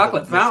like the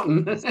chocolate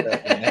fountain.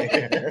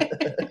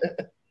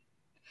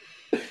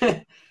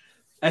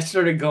 I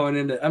started going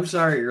into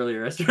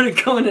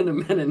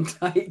Men in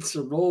Tights.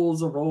 A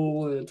roll's a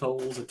roll, and a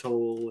toll's a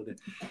toll.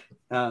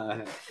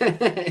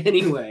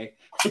 Anyway,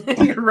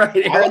 you're right,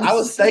 Aaron. I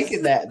was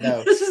thinking that,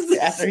 though.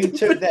 After he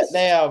took that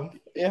damn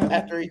Yeah,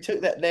 after he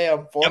took that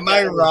damn. Am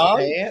I wrong?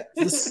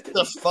 This is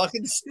the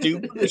fucking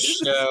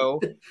stupidest show.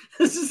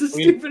 This is the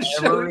stupidest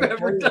show we've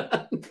ever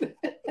done.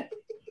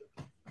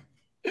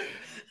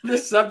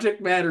 This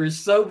subject matter is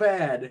so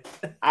bad.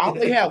 I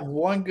only have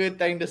one good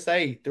thing to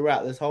say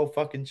throughout this whole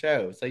fucking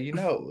show, so you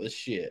know it was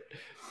shit.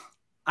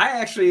 I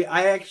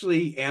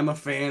actually am a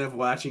fan of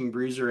watching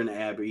Bruiser and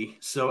Abby,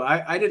 so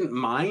I didn't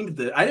mind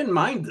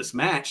this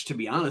match, to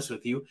be honest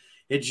with you.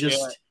 It just.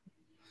 Yeah.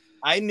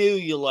 I knew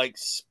you liked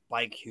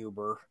Spike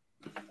Huber.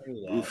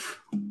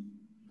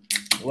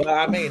 Well,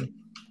 I mean,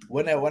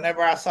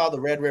 whenever I saw the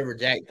Red River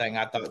Jack thing,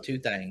 I thought two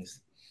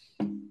things.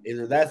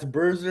 Either that's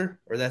Bruiser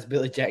or that's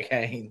Billy Jack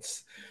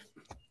Haynes.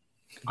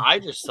 I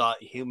just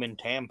thought human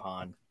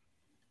tampon.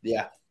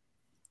 Yeah.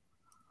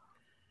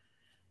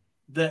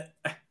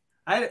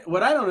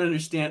 What I don't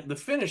understand, the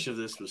finish of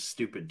this was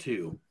stupid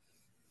too.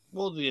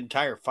 Well, the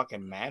entire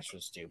fucking match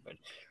was stupid.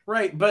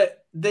 Right,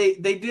 but they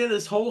did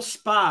this whole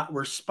spot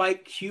where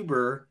Spike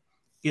Huber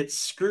gets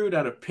screwed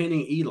out of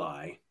pinning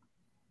Eli.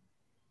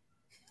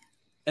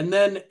 And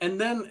then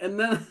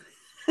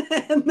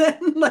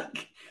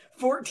like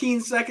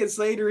 14 seconds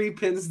later he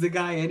pins the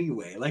guy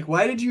anyway. Like,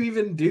 why did you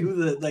even do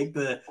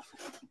the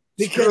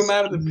screw him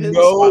out of the pin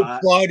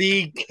spot?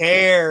 Nobody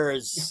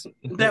cares.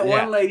 That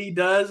one lady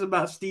does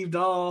about Steve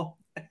Dahl.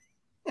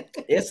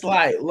 It's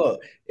like,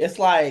 look, it's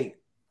like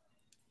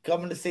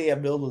coming to see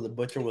Abdullah the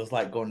Butcher was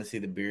like going to see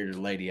the bearded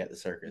lady at the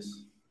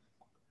circus.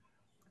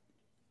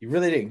 You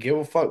really didn't give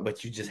a fuck,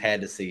 but you just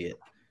had to see it.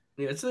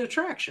 Yeah, it's an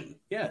attraction.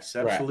 Yes,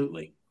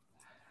 absolutely. Right.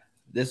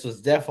 This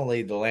was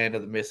definitely the land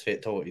of the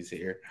misfit toys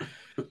here.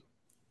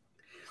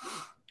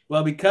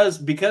 Well,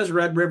 because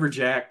Red River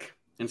Jack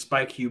and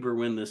Spike Huber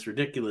win this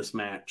ridiculous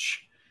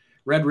match,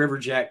 Red River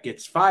Jack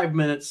gets 5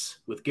 minutes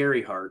with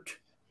Gary Hart.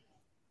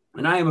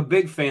 And I am a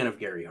big fan of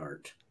Gary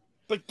Hart.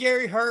 But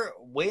Gary Hart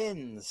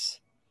wins.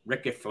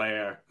 Ricky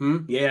Flair.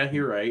 Yeah,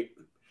 you're right.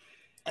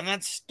 And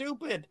that's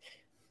stupid.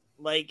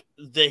 Like,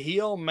 the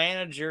heel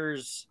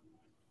manager's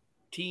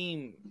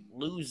team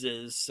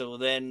loses, so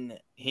then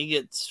he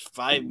gets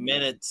 5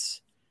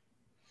 minutes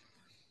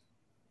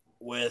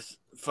with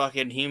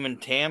fucking human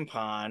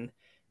tampon,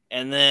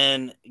 and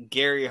then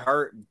Gary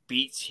Hart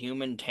beats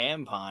human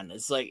tampon.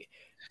 It's like,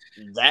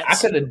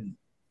 that's...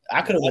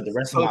 I could have went the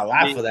rest of my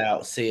life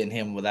without seeing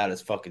him without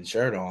his fucking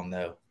shirt on,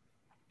 though.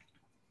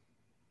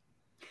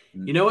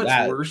 You know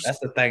what's worse? That's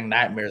the thing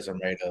nightmares are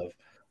made of.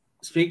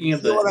 Speaking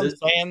of what I'm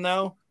saying,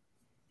 though?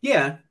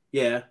 Yeah.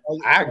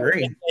 I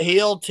agree. If the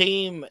heel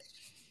team,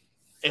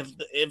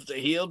 if the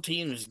heel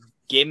team's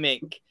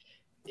gimmick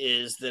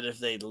is that if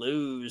they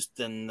lose,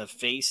 then the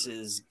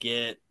faces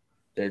get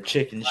their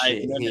chicken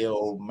shit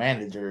heel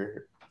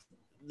manager,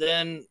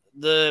 then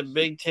the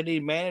big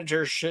titty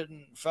manager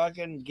shouldn't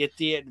fucking get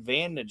the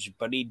advantage,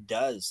 but he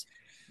does.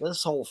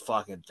 This whole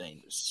fucking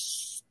thing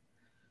is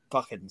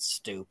fucking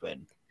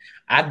stupid.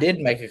 I did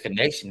make a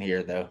connection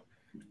here, though.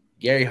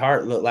 Gary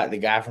Hart looked like the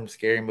guy from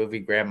Scary Movie,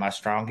 Grab My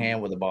Strong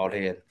Hand with a bald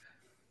head.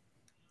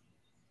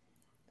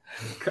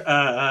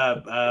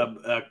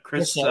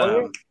 Chris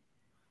Elliott?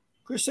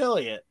 Chris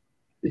Elliott.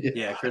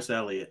 Yeah, Chris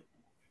Elliott.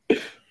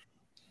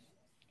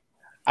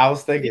 I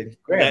was thinking,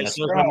 grab my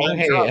strong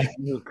hand.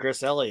 Who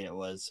Chris Elliott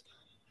was.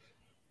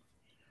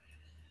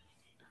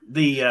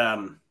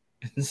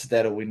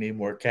 Instead of we need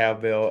more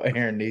cowbell,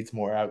 Aaron needs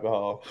more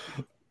alcohol.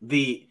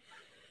 The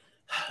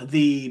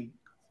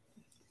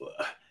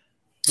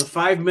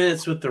 5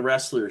 minutes with the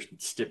wrestler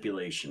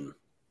stipulation.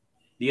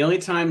 The only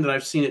time that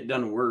I've seen it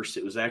done worse,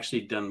 it was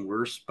actually done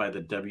worse by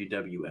the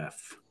WWF.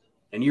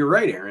 And you're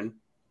right, Aaron.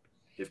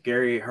 If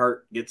Gary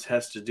Hart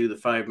has to do the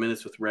 5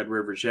 minutes with Red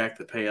River Jack,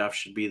 the payoff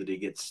should be that he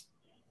gets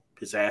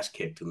his ass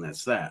kicked, and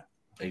that's that.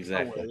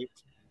 Exactly.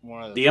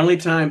 The only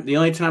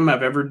time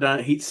I've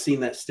ever seen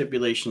that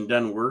stipulation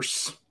done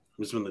worse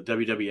was when the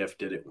WWF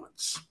did it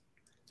once.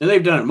 And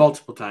they've done it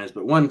multiple times,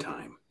 but one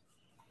time.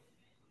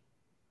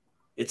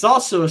 It's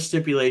also a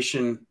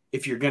stipulation,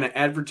 if you're going to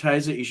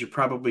advertise it, you should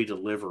probably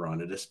deliver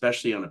on it,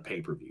 especially on a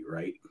pay-per-view,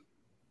 right?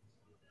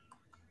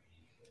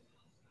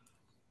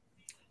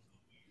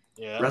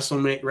 Yeah.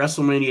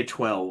 WrestleMania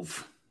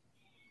 12.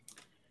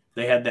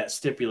 They had that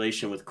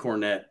stipulation with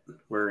Cornette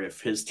where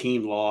if his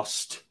team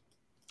lost,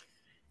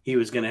 he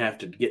was going to have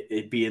to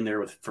be in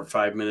there for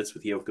 5 minutes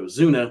with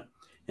Yokozuna,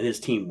 and his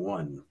team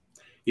won.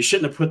 You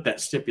shouldn't have put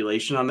that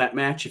stipulation on that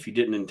match if you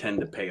didn't intend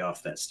to pay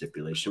off that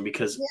stipulation,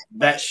 because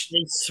they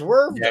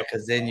swerved. Yeah,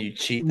 because then you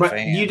cheat the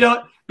fans. You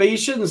don't. But you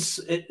shouldn't.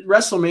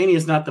 WrestleMania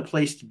is not the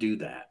place to do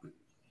that.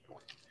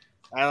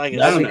 I like it.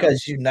 Not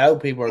because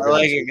people are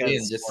going to get in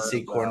just to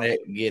see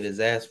Cornette get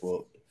his ass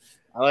whooped.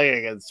 I like it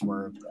against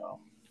Swerve, though.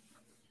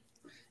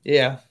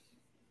 Yeah,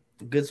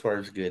 good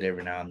Swerve's good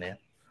every now and then.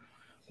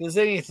 Because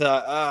then you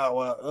thought,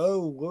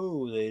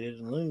 they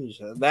didn't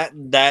lose.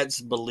 That's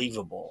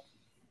believable.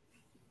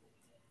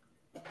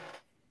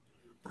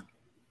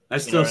 I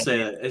still say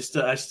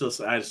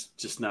that. I was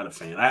just not a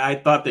fan. I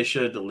thought they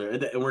should have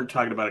delivered. And we're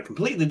talking about a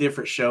completely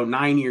different show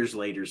 9 years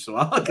later. So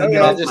I'll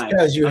get off. Just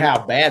tells you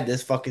how bad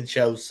this fucking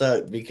show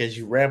sucked because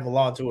you ramble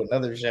on to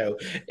another show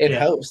in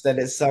hopes that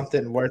it's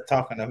something worth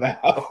talking about.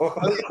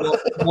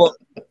 well,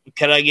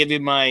 can I give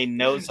you my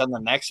notes on the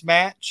next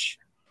match?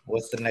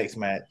 What's the next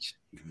match?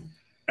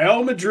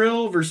 El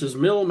Madril versus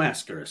Mil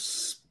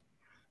Mascaras.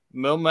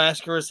 Mil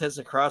Mascaras has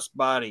a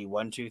crossbody.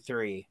 1, 2,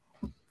 3.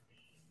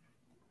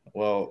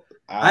 Well,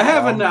 I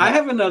have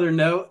another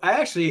note. I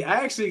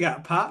actually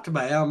got popped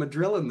by El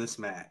Madril in this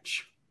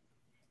match.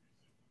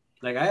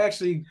 Like I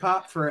actually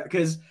popped for it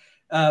because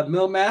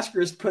Mil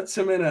Mascaras puts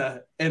him in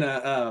a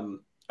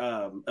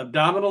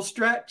abdominal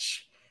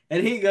stretch,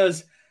 and he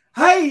goes,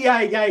 "Hi,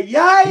 yay, yay,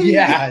 yay!"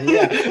 Yeah.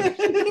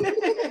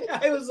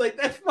 I was like,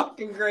 "That's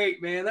fucking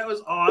great, man! That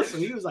was awesome."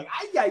 He was like,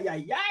 "Hi, yay,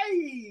 yay,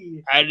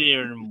 yay!" I didn't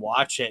even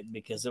watch it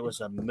because it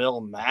was a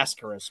Mil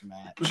Mascaras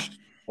match.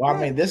 Well, I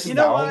mean, this is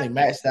the only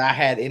match that I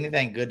had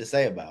anything good to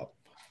say about.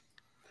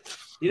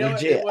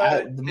 Legit,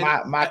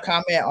 my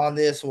comment on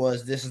this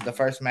was this is the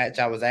first match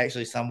I was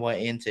actually somewhat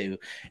into,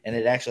 and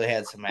it actually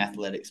had some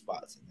athletic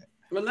spots in it.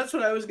 Well, that's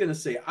what I was gonna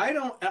say. I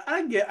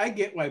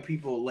get why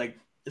people like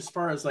as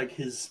far as like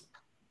his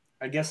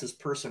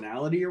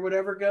personality or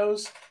whatever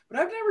goes, but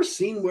I've never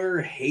seen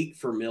where hate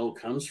for Mil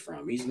comes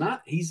from. He's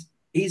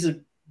a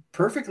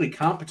perfectly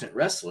competent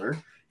wrestler,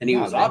 and he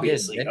was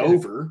obviously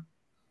over.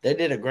 They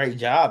did a great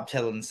job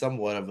telling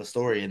somewhat of a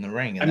story in the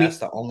ring, and that's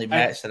the only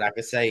match that I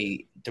could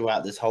say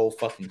throughout this whole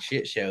fucking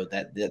shit show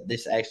that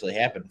this actually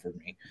happened for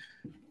me.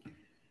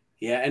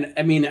 Yeah, and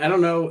I mean, I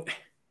don't know,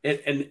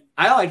 and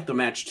I liked the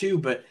match too,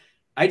 but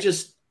I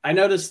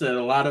noticed that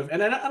a lot of,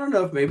 and I don't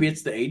know if maybe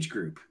it's the age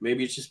group,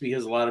 maybe it's just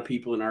because a lot of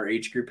people in our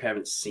age group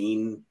haven't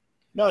seen.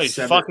 No, he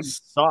fucking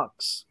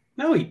sucks.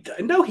 No, he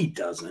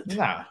doesn't.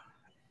 Nah.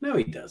 No,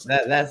 he doesn't.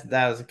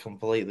 That was a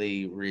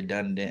completely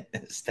redundant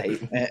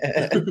statement.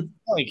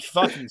 No, he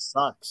fucking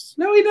sucks.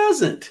 No, he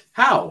doesn't.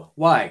 How?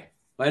 Why?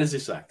 Why does he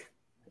suck?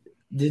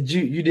 Did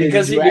you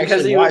because he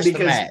watched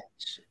the match?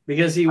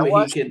 Because he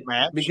watched a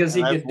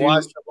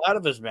lot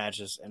of his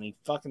matches, and he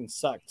fucking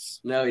sucks.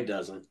 No, he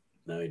doesn't.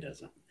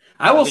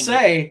 I will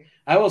say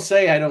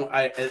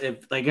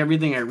like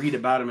everything I read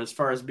about him as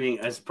far as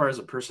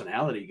a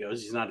personality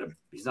goes, he's not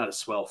a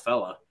swell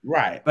fella.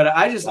 Right. But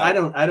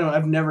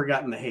I've never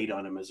gotten the hate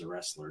on him as a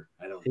wrestler.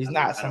 He's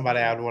not somebody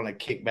I would want to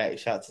kick back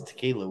shots of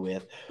tequila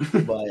with.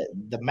 But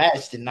the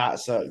match did not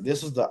suck.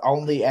 This was the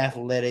only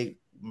athletic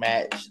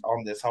match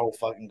on this whole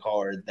fucking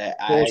card that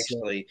I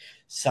actually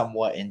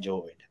somewhat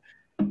enjoyed.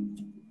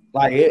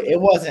 Like it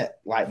wasn't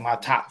like my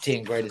top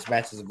 10 greatest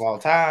matches of all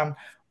time.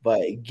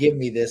 But give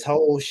me this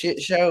whole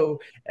shit show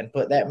and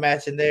put that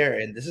match in there,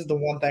 and this is the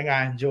one thing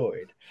I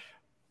enjoyed.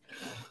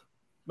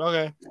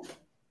 Okay.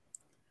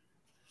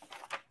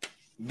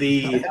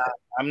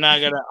 I'm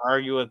not gonna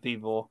argue with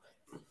people.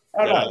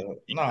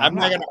 I'm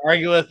not gonna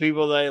argue with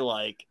people they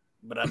like,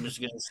 but I'm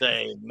just gonna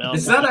say,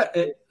 it's not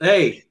a.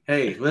 Hey,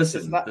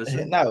 listen.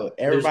 No,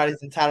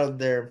 everybody's entitled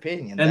to their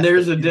opinion. And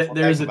there's a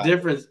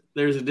difference.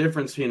 There's a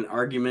difference between an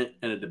argument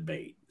and a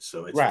debate.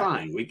 So it's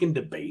fine. We can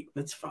debate.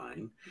 That's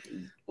fine.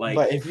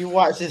 But if you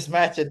watch this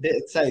match and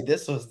didn't say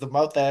this was the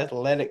most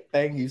athletic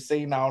thing you've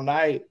seen all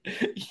night,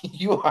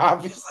 you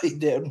obviously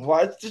didn't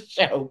watch the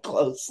show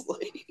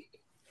closely.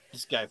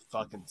 This guy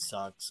fucking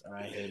sucks, and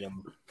I hate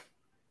him.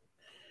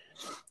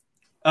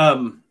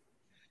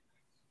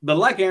 But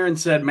like Aaron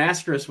said,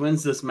 Mascaras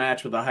wins this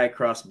match with a high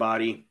cross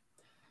body.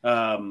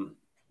 And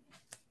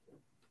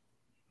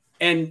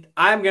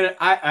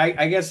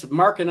I guess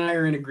Mark and I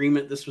are in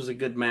agreement. This was a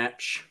good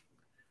match.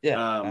 Yeah,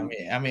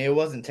 I mean, it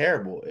wasn't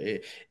terrible.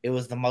 It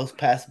was the most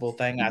passable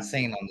thing I've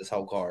seen on this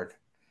whole card.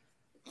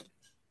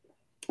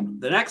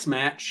 The next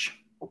match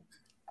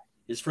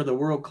is for the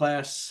world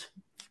class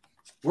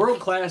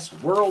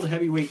world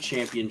heavyweight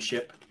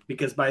championship,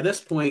 because by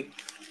this point,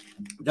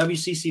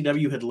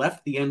 WCCW had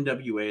left the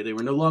NWA. They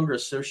were no longer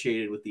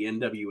associated with the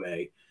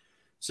NWA,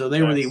 so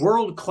they were the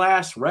World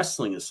Class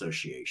Wrestling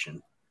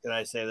Association. Did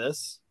I say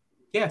this?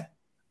 Yeah.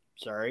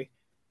 Sorry,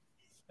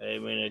 I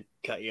didn't mean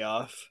to cut you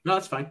off. No,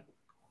 that's fine.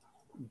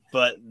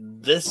 But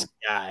this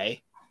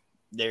guy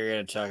they're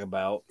going to talk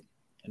about,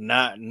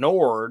 not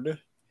Nord,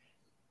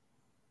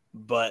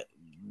 but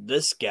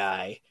this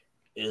guy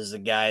is the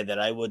guy that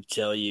I would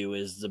tell you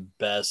is the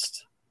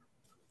best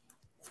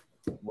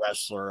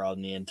wrestler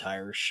on the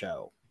entire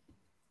show.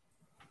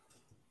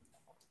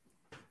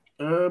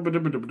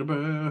 It's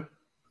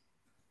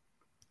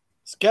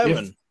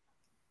Kevin.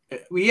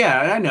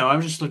 Yeah, I know. I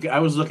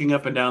was looking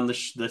up and down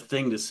the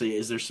thing to see,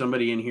 is there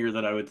somebody in here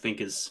that I would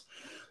think is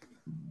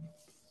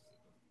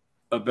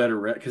a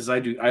better because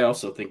I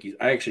also think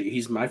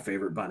he's my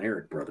favorite Von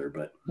Erich brother,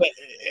 but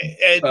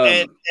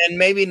and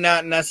maybe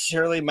not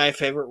necessarily my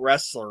favorite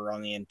wrestler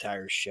on the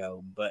entire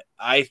show, but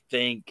I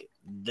think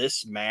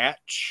this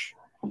match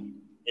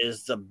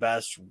is the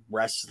best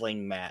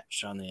wrestling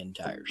match on the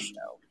entire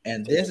show.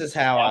 And this is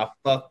how I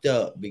fucked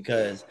up,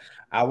 because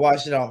I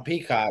watched it on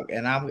Peacock,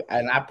 and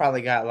I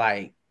probably got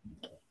like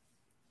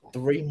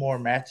 3 more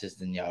matches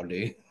than y'all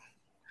do.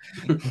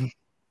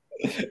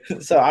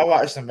 So I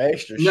watched some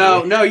extra shit.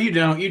 No, you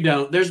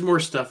don't. There's more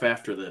stuff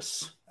after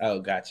this. Oh,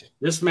 gotcha.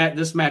 This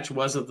match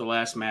wasn't the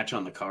last match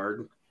on the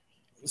card.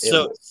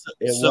 So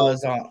it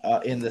was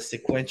on in the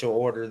sequential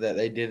order that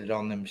they did it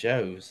on them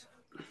shows.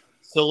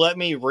 So let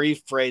me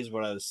rephrase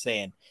what I was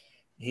saying.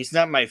 He's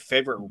not my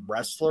favorite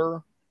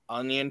wrestler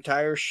on the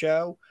entire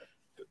show,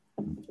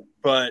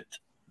 but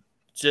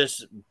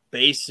just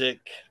basic,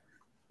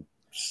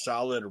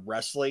 solid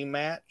wrestling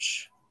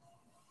match.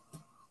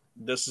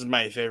 This is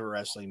my favorite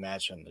wrestling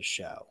match on the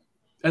show.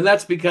 And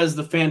that's because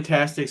the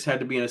Fantastics had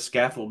to be in a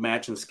scaffold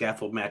match, and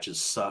scaffold matches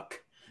suck.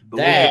 But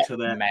That we'll get to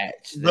that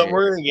match. But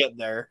we're going to get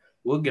there.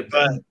 We'll get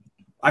there.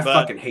 I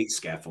fucking hate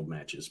scaffold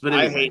matches. But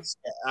anyway.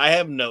 I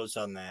have notes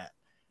on that.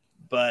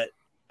 But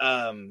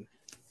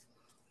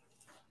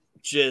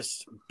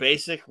just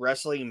basic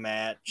wrestling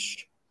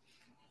match.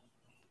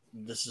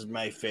 This is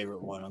my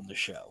favorite one on the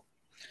show.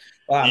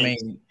 Well, I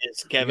mean,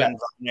 it's Kevin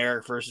Von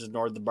Erich versus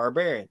Nord the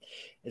Barbarian.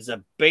 It's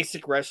a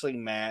basic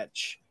wrestling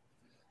match,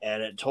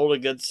 and it told a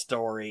good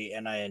story,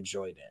 and I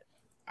enjoyed it.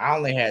 I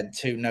only had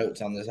 2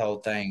 notes on this whole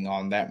thing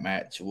on that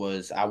match.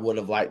 Was I would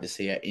have liked to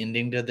see an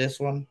ending to this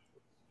one,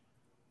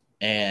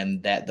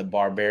 and that the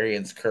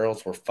Barbarian's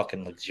curls were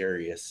fucking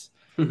luxurious.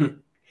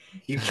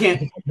 You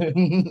can't.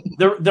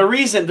 the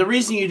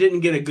reason you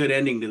didn't get a good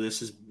ending to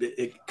this is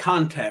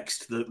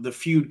context. The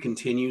feud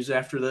continues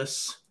after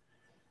this,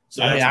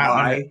 so that's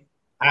why.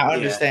 I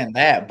understand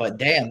that, but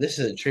damn, this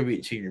is a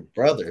tribute to your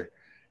brother.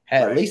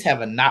 At least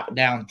have a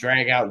knockdown,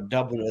 drag out,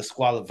 double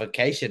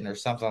disqualification or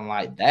something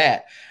like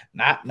that.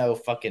 Not no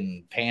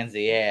fucking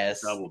pansy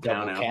ass double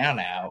count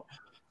out.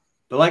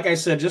 But like I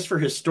said, just for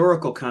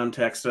historical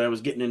context that I was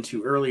getting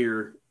into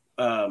earlier,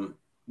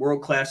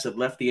 World Class had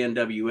left the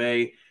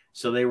NWA.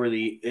 So they were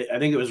I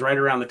think it was right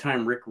around the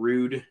time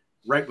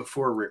right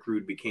before Rick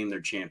Rude became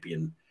their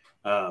champion.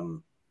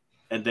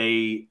 And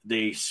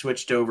they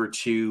switched over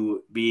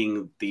to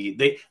being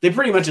they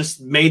pretty much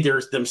just made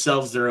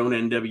themselves their own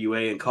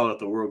NWA and called it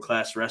the World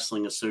Class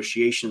Wrestling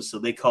Association. So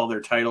they call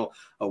their title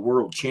a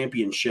World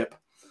Championship.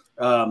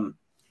 And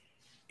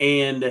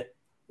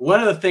one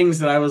of the things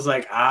that I was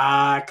like,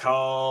 I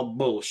call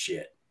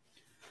bullshit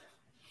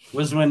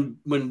was when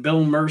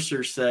Bill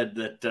Mercer said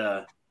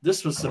that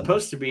this was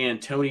supposed to be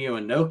Antonio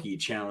Inoki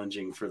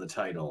challenging for the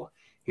title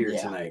here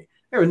tonight.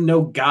 There was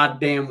no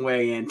goddamn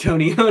way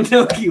Antonio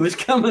Inoki was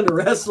coming to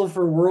wrestle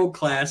for World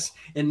Class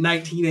in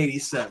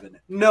 1987.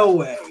 No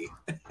way.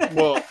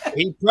 Well,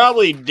 he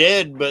probably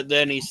did, but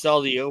then he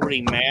saw the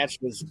opening match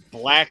was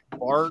Black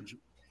Bart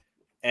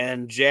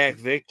and Jack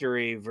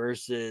Victory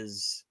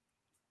versus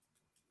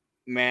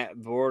Matt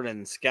Borden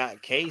and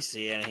Scott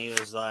Casey, and he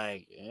was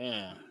like,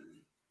 yeah.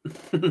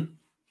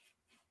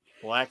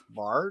 Black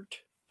Bart?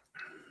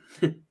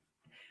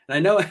 I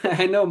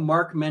know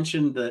Mark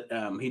mentioned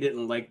that he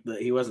didn't like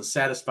he wasn't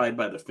satisfied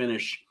by the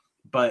finish,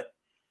 but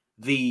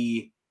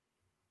the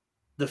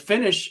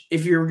finish,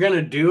 if you were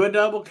gonna do a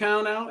double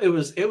count out, it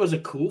was a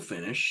cool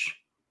finish.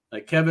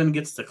 Like Kevin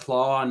gets the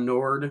claw on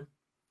Nord,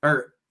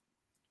 or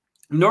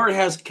Nord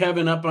has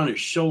Kevin up on his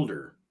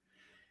shoulder,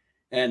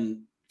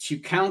 and to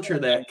counter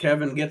that,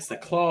 Kevin gets the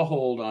claw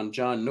hold on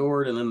John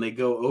Nord, and then they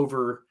go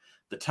over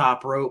the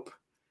top rope,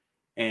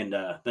 and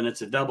then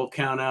it's a double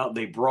count out.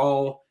 They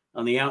brawl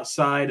on the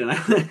outside, and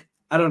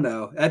I don't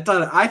know.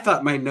 I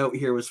thought my note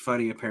here was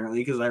funny, apparently,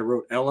 because I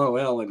wrote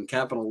LOL in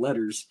capital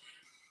letters.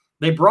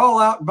 They brawl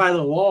out by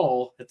the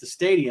wall at the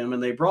stadium,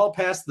 and they brawl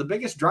past the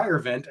biggest dryer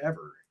vent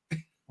ever.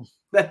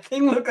 That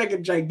thing looked like a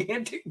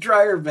gigantic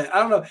dryer vent. I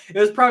don't know. It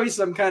was probably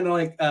some kind of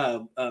like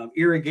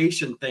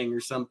irrigation thing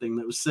or something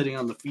that was sitting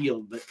on the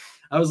field. But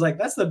I was like,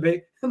 that's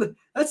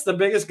the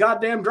biggest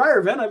goddamn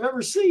dryer vent I've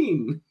ever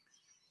seen.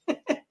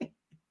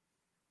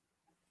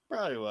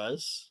 Probably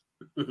was.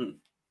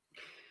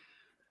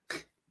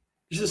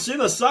 You should see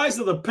the size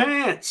of the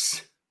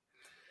pants.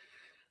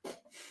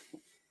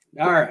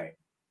 All right.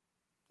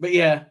 But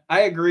yeah, I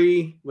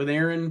agree with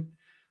Aaron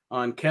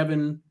on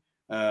Kevin.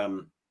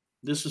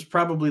 This was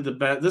probably the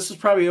best. This is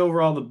probably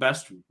overall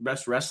the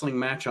best wrestling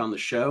match on the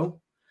show.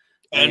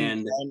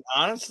 And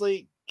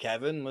honestly,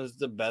 Kevin was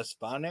the best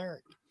Von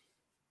Erich.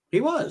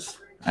 He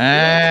was.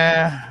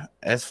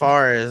 As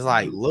far as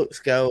like looks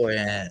go,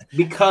 and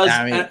because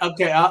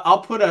okay,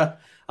 I'll put a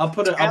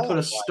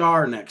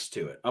star next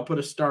to it. I'll put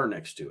a star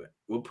next to it.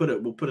 We'll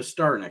put a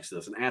star next to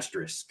this, an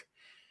asterisk.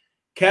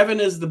 Kevin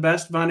is the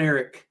best Von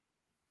Erich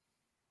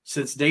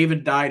since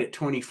David died at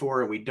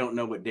 24, and we don't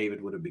know what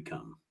David would have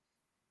become.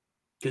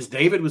 Because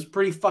David was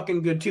pretty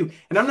fucking good too.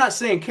 And I'm not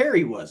saying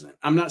Kerry wasn't.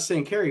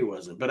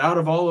 But out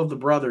of all of the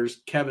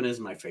brothers, Kevin is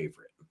my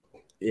favorite.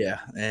 Yeah,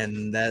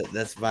 and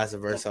that's vice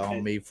versa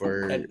on me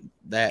for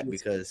that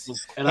because.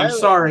 And I'm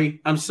sorry,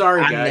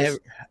 guys.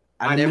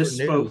 I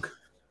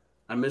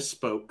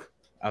misspoke.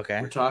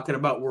 Okay. We're talking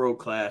about World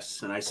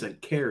Class, and I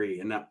said Kerry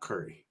and not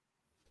Curry.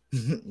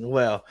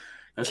 Well,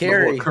 that's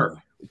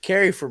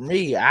Kerry for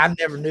me, I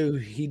never knew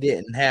he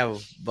didn't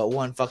have but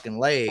one fucking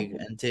leg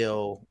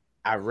until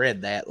I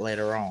read that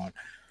later on.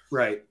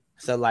 Right.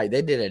 So, like,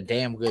 they did a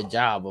damn good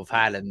job of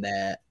hiding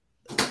that.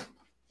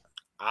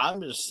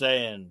 I'm just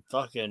saying,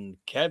 fucking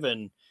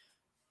Kevin,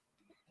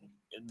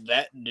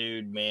 that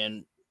dude,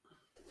 man.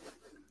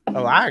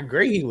 Oh, I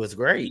agree. He was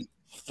great.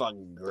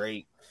 Fucking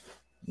great.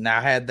 Now,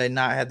 had they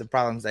not had the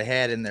problems they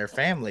had in their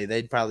family,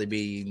 they'd probably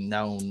be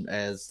known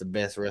as the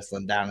best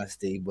wrestling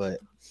dynasty. But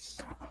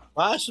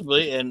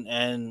possibly,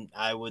 and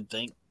I would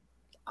think,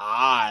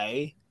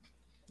 I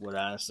would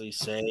honestly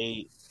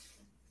say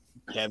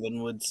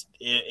Kevin would,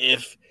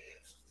 if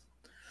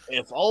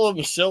all of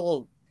them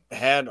still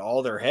had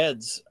all their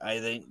heads, I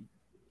think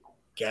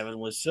Kevin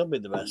would still be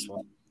the best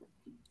one.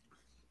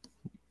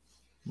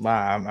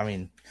 I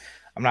mean,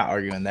 I'm not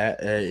arguing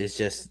that. It's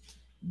just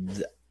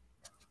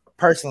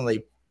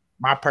personally,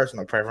 my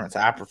personal preference.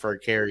 I prefer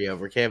Kerry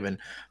over Kevin,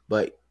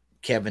 but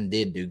Kevin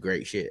did do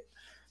great shit.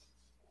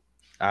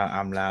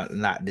 I'm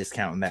not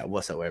discounting that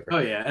whatsoever. Oh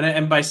yeah,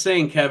 and by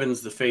saying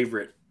Kevin's the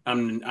favorite,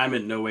 I'm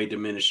in no way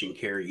diminishing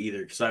Kerry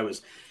either, because I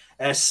was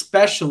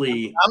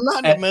especially. I'm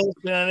not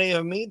diminishing any of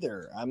them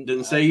either.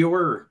 Didn't say you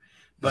were,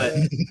 but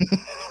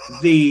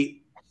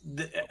the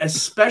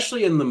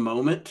especially in the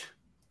moment,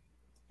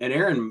 and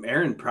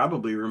Aaron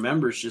probably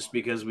remembers just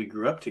because we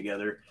grew up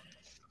together.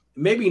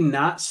 Maybe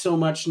not so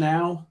much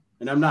now,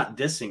 and I'm not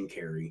dissing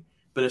Kerry,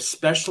 but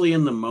especially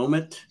in the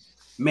moment.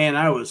 Man,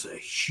 I was a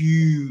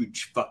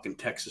huge fucking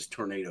Texas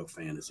Tornado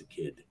fan as a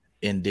kid.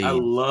 Indeed. I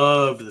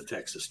loved the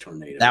Texas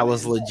Tornado. That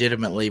was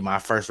legitimately my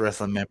first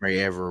wrestling memory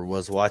ever,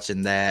 was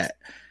watching that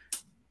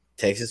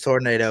Texas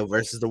Tornado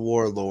versus the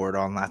Warlord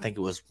on, I think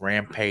it was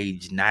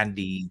Rampage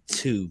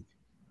 92.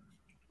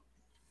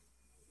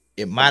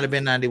 It might have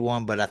been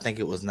 91, but I think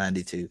it was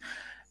 92.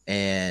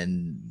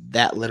 And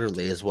that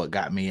literally is what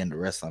got me into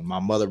wrestling. My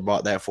mother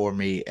bought that for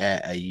me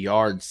at a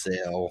yard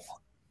sale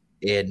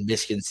in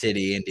Michigan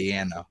City,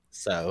 Indiana.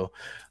 So,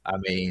 I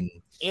mean,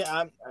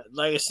 yeah,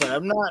 like I said,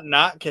 I'm not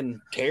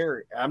knocking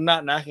Kerry. I'm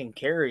not knocking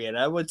Kerry, and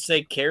I would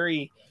say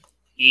Kerry,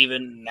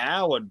 even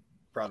now, would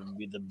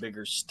probably be the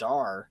bigger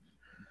star.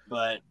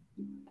 But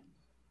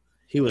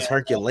he was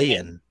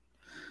Herculean,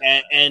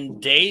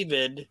 and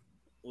David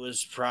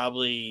was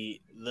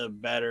probably the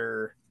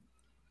better,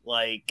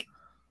 like,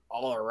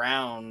 all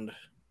around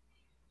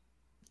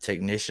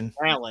technician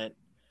talent,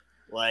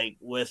 like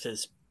with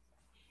his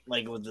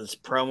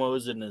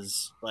promos and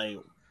his like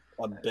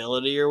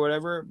ability or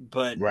whatever.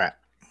 But right.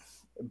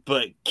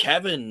 But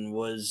Kevin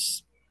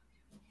was,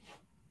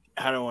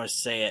 how do I want to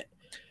say it?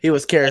 He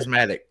was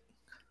charismatic.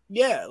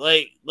 Yeah,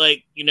 like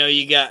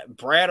you got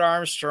Brad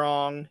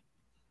Armstrong,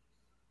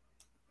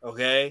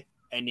 okay,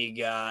 and you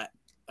got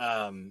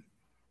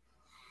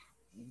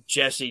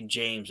Jesse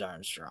James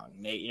Armstrong.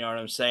 Nate, you know what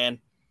I'm saying?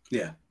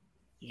 Yeah.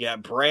 You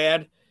got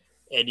Brad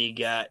and you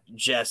got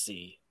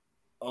Jesse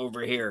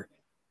over here.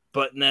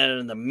 But then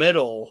in the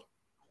middle,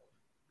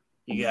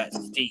 you got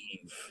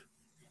Steve.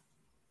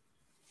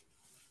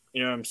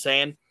 You know what I'm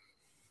saying?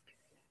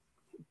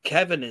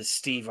 Kevin is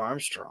Steve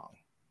Armstrong.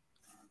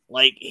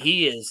 Like,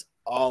 he is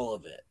all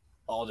of it,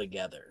 all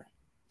together.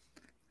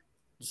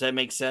 Does that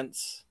make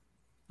sense?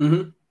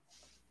 Mm-hmm.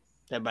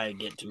 That might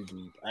get too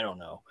deep. I don't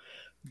know.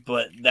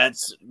 But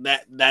that's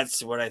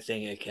what I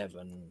think of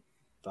Kevin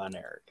Von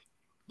Erich.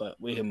 But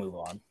we can move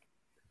on.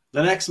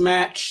 The next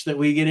match that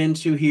we get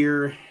into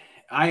here,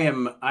 I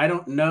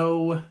don't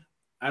know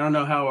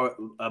how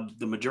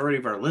the majority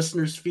of our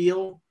listeners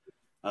feel.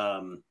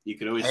 You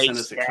could always send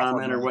us a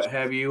comment or what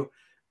have you.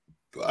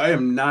 I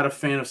am not a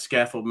fan of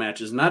scaffold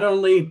matches. Not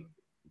only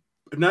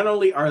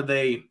are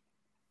they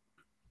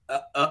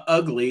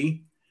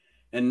ugly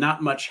and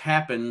not much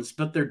happens,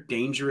 but they're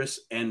dangerous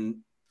and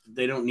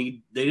there's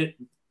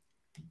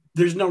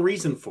no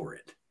reason for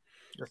it.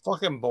 They're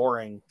fucking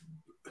boring.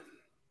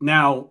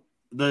 Now,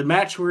 the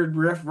match we're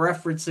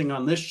referencing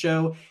on this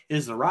show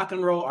is the Rock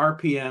and Roll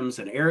RPMs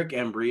and Eric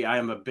Embry. I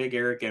am a big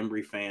Eric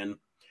Embry fan.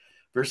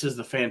 Versus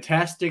the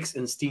Fantastics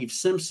and Steve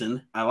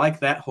Simpson. I like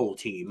that whole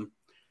team.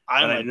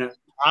 I'm a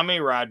Tommy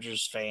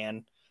Rogers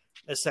fan.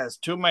 This has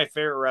two of my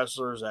favorite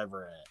wrestlers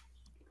ever in it.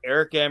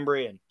 Eric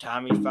Embry and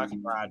Tommy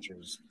fucking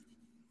Rogers.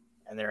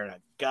 And they're in a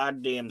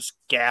goddamn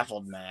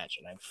scaffold match.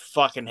 And I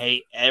fucking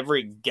hate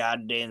every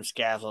goddamn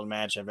scaffold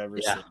match I've ever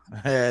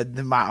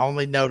seen. My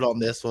only note on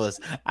this was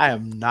I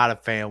am not a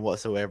fan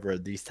whatsoever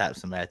of these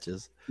types of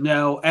matches.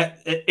 No,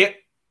 it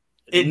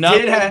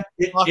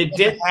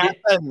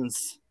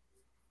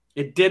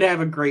did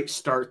have a great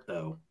start,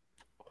 though.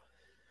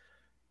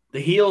 The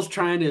heels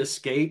trying to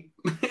escape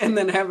and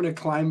then having to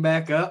climb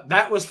back up.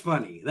 That was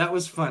funny. That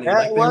was funny.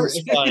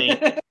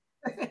 Funny.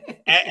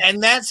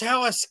 And that's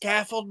how a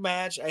scaffold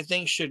match, I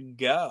think, should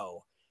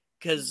go.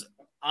 Because,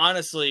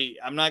 honestly,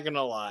 I'm not going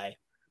to lie.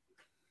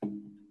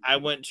 I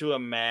went to a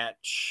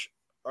match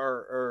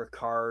or a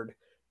card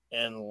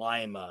in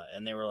Lima,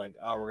 and they were like,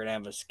 oh, we're going to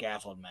have a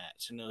scaffold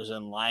match. And it was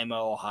in Lima,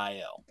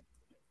 Ohio.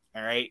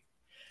 All right?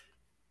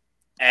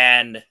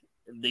 And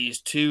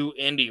these two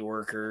indie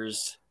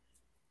workers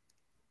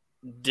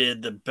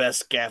did the best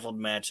scaffold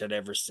match I'd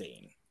ever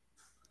seen.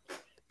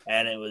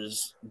 And it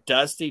was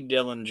Dusty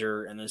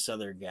Dillinger and this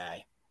other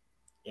guy.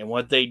 And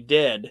what they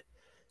did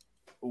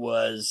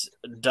was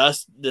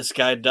this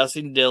guy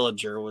Dusty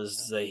Dillinger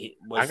was I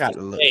got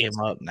to look him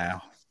up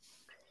now.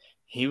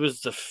 He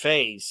was the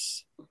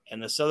face,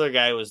 and this other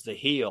guy was the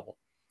heel.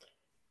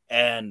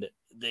 And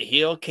the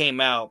heel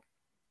came out,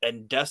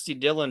 and Dusty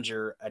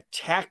Dillinger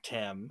attacked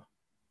him,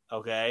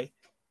 okay,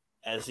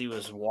 as he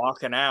was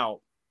walking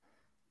out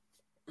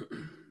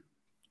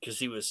because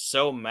he was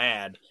so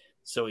mad.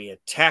 So he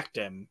attacked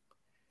him,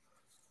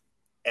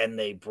 and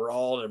they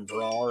brawled and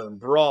brawled and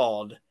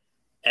brawled,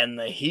 and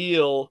the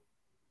heel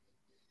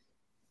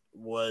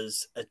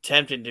was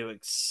attempting to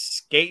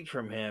escape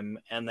from him,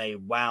 and they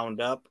wound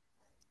up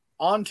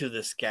onto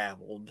the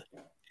scaffold,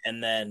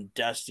 and then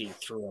Dusty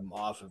threw him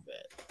off of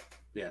it.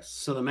 Yes.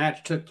 So the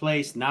match took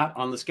place not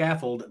on the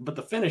scaffold, but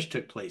the finish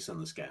took place on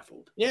the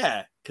scaffold.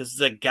 Yeah, because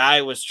the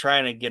guy was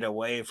trying to get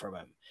away from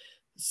him.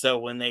 So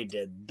when they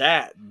did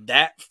that,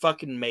 that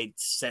fucking made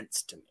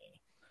sense to me.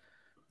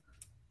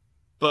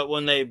 But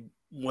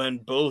when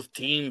both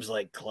teams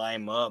like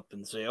climb up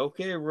and say,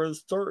 "Okay, we're gonna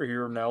start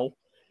here now,"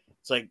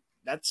 it's like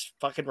that's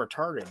fucking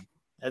retarded.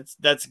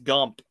 That's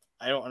Gump.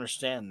 I don't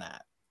understand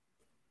that.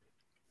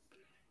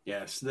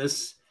 Yes,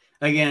 this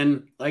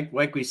again,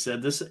 like we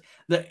said,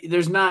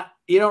 there's not,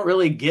 you don't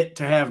really get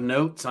to have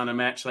notes on a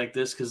match like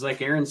this because,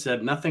 like Aaron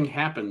said, nothing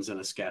happens in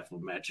a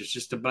scaffold match. It's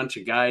just a bunch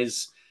of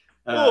guys.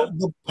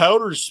 The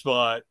powder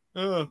spot.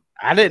 I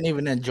didn't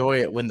even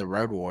enjoy it when the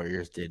Road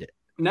Warriors did it.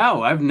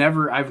 No, I've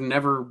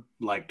never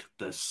liked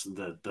this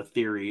the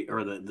theory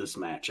or this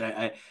match.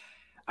 I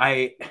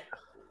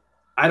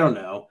don't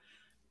know.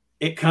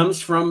 It came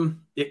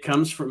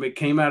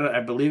out of, I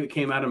believe it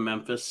came out of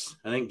Memphis.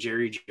 I think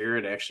Jerry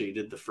Jarrett actually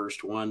did the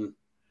first one.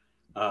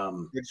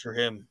 Good for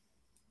him.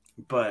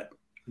 But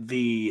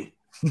the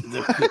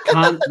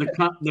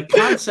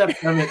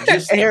concept of it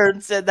just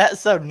Aaron said that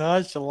so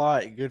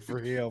nonchalant. Good for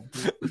him.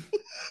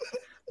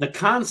 The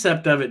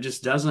concept of it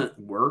just doesn't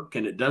work,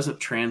 and it doesn't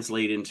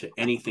translate into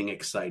anything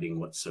exciting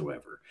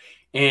whatsoever.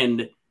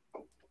 And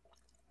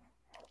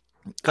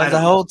because the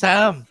whole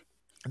time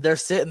they're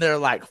sitting there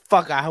like,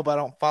 "Fuck! I hope I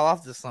don't fall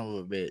off this son of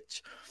a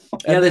bitch."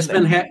 Yeah, they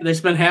spend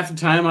half the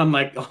time on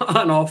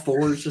all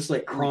fours, just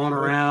like crawling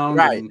around.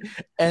 Right.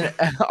 And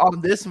on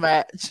this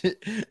match,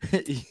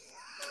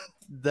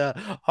 the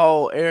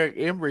whole Eric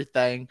Embry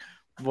thing,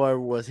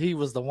 where he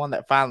was the one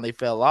that finally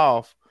fell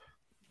off.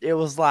 It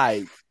was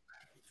like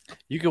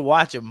you could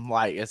watch him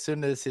like as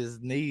soon as his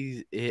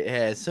feet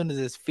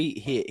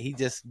hit, he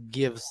just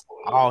gives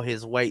all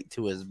his weight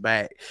to his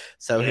back,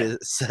 so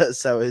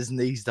his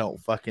knees don't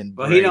fucking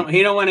break. Well,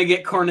 he don't want to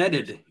get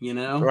corneted,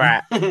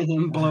 right?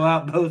 And blow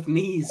out both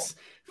knees.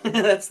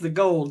 That's the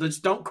goal.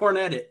 Just don't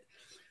cornet it.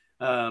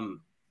 But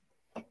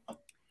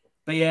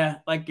yeah,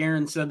 like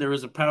Aaron said, there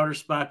was a powder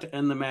spot to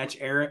end the match.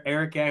 Eric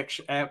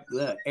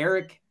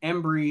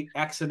Embry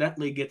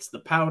accidentally gets the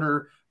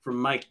powder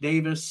from Mike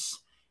Davis,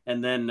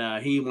 and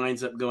then he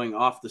winds up going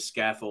off the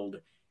scaffold.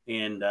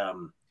 And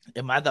am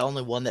I the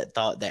only one that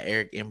thought that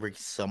Eric Embry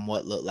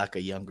somewhat looked like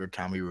a younger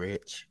Tommy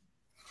Rich?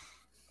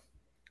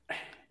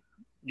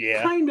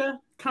 Yeah,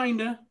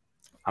 kinda.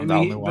 I'm the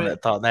only one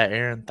that thought that,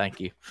 Aaron.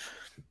 Thank you.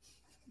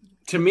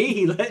 To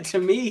me,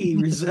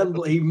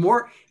 he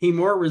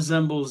more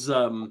resembles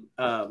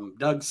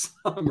Doug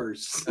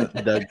Summers.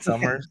 Doug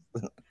Summers.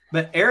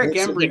 But Eric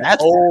Embry,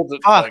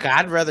 fuck,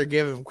 I'd rather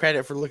give him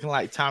credit for looking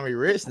like Tommy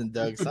Rich than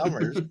Doug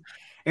Summers.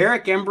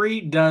 Eric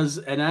Embry does,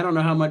 and I don't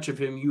know how much of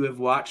him you have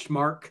watched,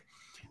 Mark,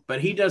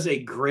 but he does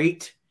a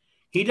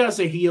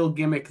heel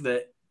gimmick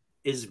that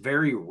is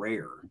very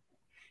rare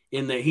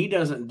in that he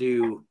doesn't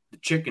do the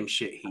chicken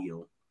shit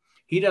heel.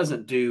 He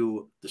doesn't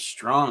do the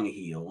strong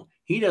heel.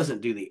 He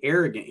doesn't do the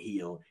arrogant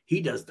heel.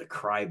 He does the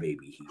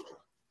crybaby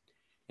heel.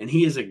 And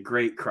he is a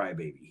great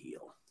crybaby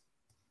heel.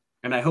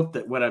 And I hope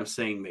that what I'm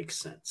saying makes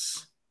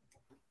sense.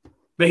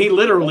 But he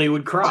literally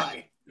would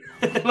cry.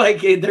 Like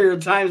there are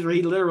times where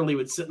he literally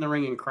would sit in the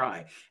ring and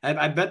cry.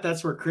 I bet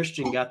that's where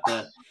Christian got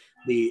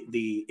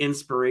the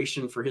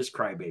inspiration for his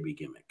crybaby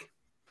gimmick.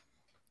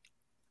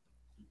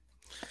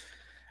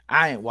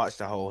 I ain't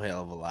watched a whole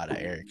hell of a lot of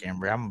Eric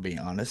Embry. I'm gonna be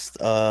honest.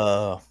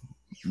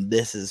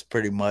 This is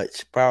pretty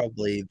much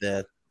probably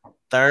the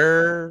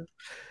third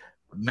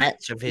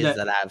match of his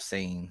that I've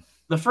seen.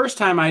 The first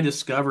time I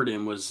discovered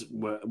him was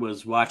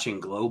watching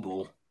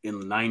Global in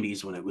the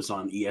 90s when it was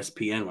on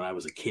ESPN when I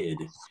was a kid.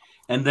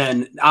 And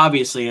then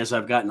obviously as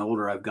I've gotten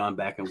older, I've gone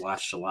back and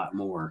watched a lot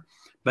more.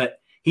 But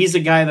he's a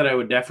guy that I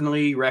would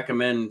definitely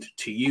recommend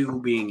to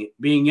you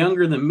being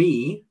younger than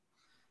me,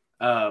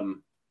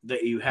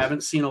 that you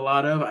haven't seen a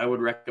lot of. I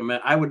would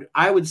recommend,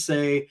 I would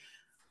say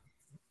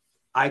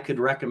I could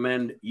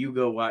recommend you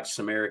go watch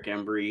some Eric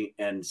Embry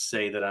and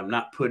say that I'm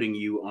not putting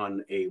you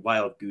on a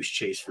wild goose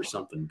chase for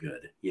something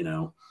good,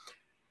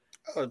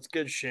 Oh, it's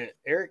good shit.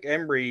 Eric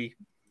Embry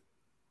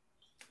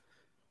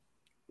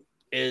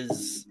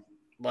is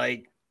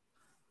like,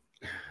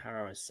 how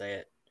do I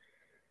say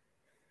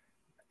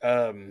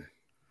it?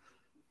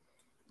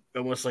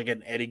 Almost like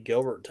an Eddie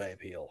Gilbert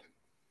type heel.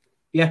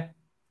 Yeah.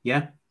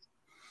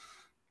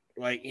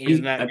 Like he's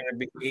not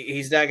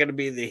gonna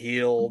be the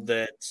heel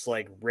that's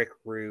like Rick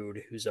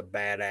Rude, who's a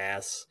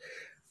badass,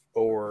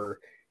 or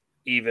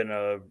even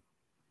a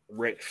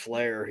Ric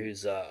Flair,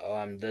 who's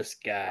I'm this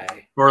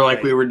guy. Or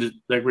like we were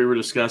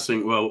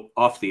discussing, well,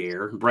 off the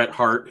air, Bret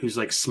Hart, who's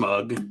like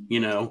smug, you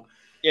know.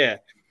 Yeah.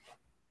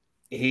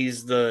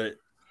 He's the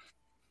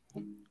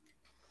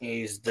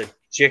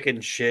chicken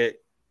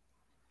shit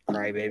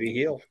crybaby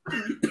heel.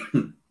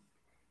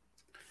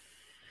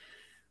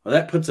 Well,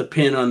 that puts a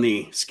pin on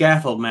the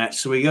scaffold match.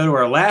 So we go to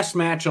our last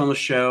match on the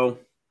show.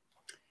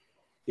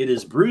 It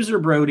is Bruiser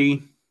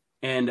Brody,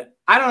 and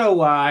I don't know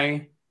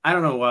why,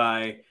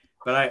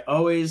 but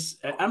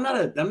I'm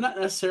not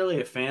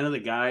necessarily a fan of the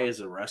guy as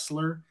a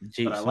wrestler,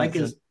 but I like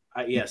his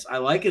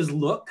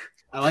look.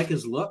 I like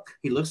his look.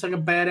 He looks like a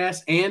badass,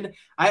 and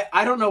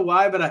I don't know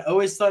why, but I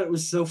always thought it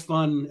was so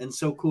fun and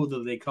so cool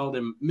that they called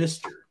him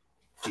Mr.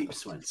 Jeep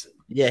Swenson.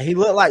 Yeah, he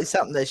looked like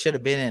something that should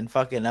have been in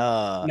fucking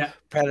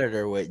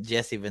Predator with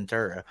Jesse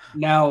Ventura.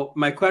 Now,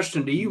 my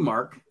question to you,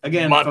 Mark,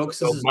 again, folks,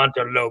 this is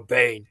Montalo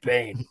Bane.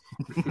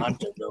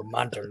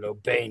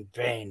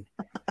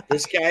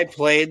 This guy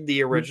played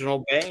the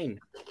original Bane.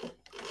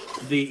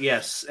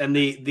 The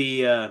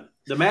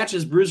match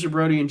is Bruiser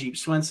Brody and Jeep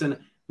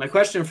Swenson. My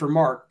question for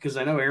Mark, because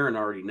I know Aaron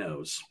already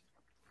knows,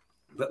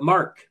 but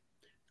Mark,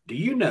 do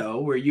you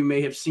know where you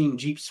may have seen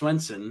Jeep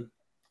Swenson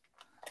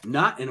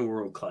not in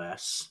world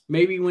class,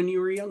 maybe when you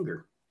were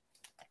younger?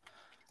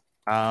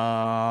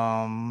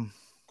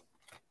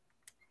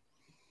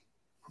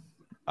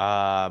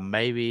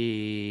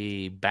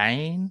 Maybe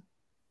Bane.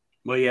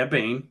 Well, yeah,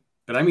 Bane,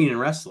 but I mean in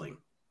wrestling.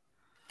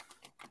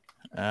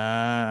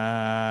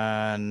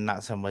 Not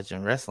so much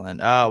in wrestling.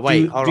 Hold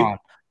on.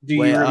 Do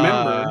you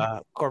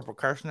remember Corporal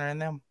Kirshner in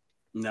them?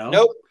 No.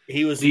 Nope.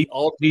 He was the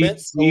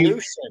ultimate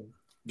solution.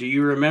 Do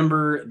you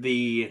remember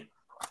the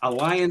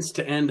Alliance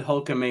to End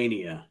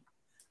Hulkamania,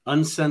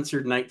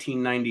 uncensored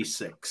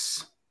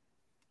 1996,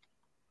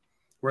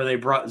 where they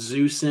brought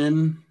Zeus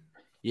in?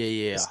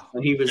 Yeah.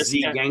 And he was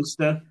Z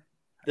Gangsta.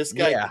 This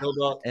guy killed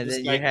all. And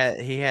then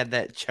he had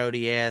that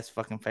chody ass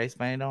fucking face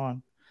paint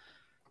on.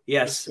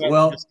 Yes.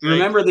 Well,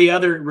 remember the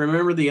other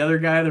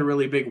guy, the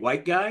really big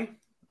white guy?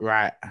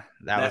 Right.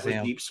 That was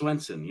him. Jeep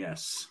Swenson.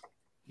 Yes.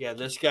 Yeah,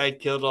 this guy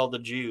killed all the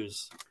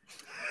Jews.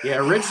 Yeah.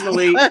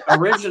 Originally,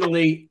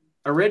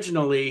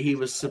 he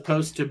was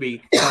supposed to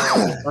be,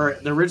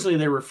 originally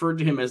they referred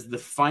to him as the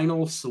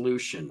Final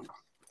Solution.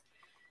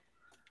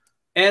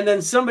 And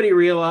then somebody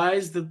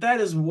realized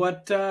that is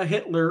what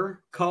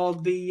Hitler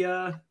called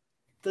the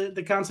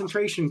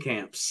concentration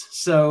camps.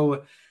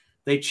 So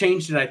they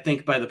changed it, I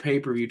think, by the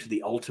pay-per-view to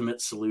the Ultimate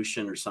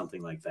Solution or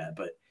something like that.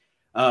 But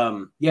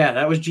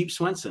that was Jeep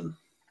Swenson.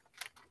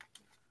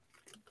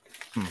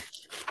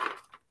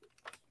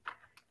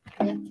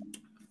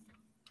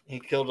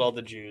 He killed all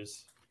the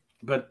Jews.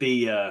 But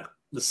the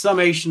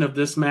summation of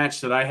this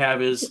match that I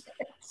have is,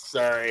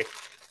 sorry,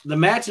 the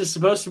match is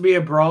supposed to be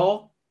a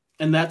brawl,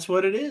 and that's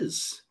what it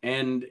is.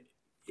 And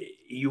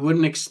you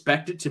wouldn't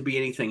expect it to be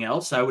anything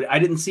else. I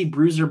didn't see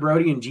Bruiser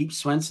Brody and Jeep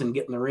Swenson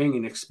get in the ring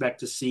and expect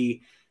to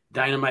see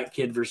Dynamite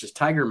Kid versus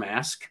Tiger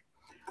Mask.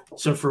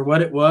 So for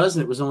what it was,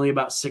 and it was only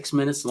about 6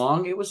 minutes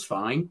long, it was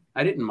fine.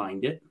 I didn't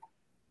mind it.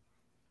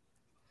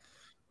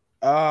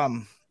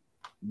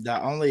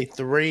 The only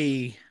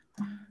 3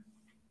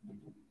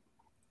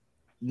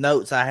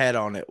 notes I had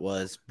on it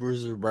was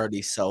Bruiser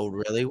Brody sold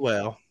really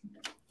well.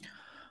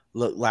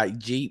 Looked like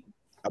Jeep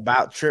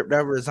about tripped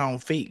over his own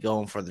feet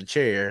going for the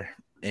chair,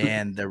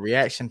 and the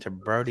reaction to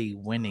Brody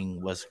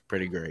winning was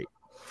pretty great.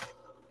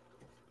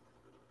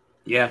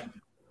 Yeah.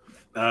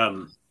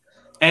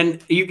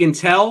 And you can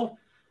tell,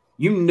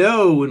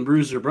 when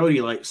Bruiser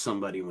Brody likes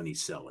somebody when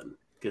he's selling,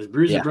 because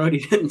Bruiser Brody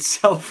didn't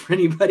sell for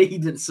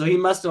anybody. So he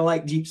must have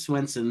liked Jeep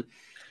Swenson.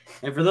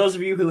 And for those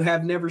of you who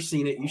have never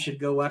seen it, you should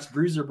go watch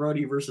Bruiser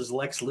Brody versus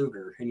Lex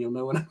Luger, and you'll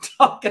know what I'm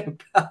talking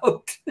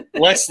about.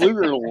 Lex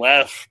Luger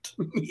left.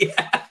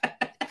 Yeah.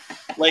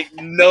 Like,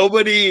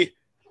 nobody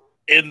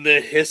in the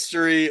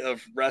history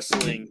of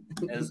wrestling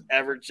has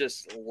ever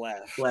just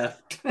left.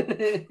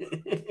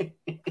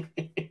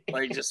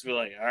 Like, just be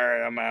like, all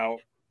right, I'm out.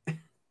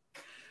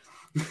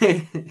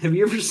 Have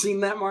you ever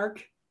seen that,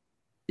 Mark?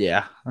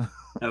 Yeah.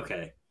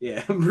 Okay.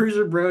 Yeah.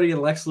 Bruiser Brody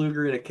and Lex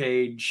Luger in a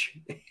cage,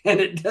 and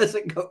it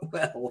doesn't go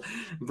well.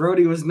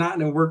 Brody was not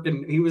in a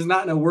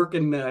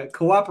working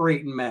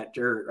cooperating match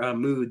or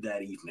mood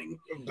that evening.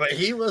 But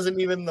he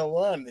wasn't even the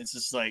one. It's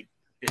just like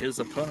his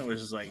opponent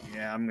was just like,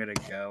 yeah, I'm gonna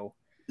go.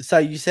 So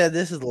you said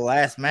this is the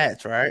last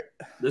match, right?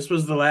 This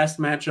was the last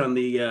match on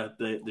the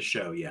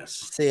show, yes.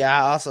 See,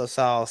 I also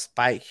saw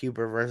Spike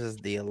Huber versus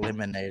the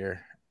Eliminator.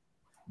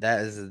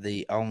 That is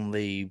the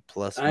only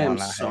plus one. I am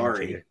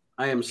sorry.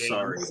 I'm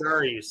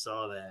sorry you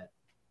saw that.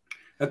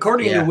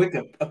 According to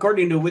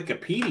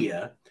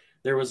Wikipedia,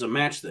 there was a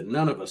match that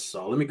none of us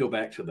saw. Let me go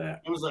back to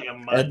that. It was like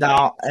and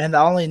the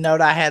only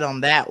note I had on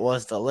that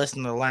was the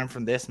lesson to learn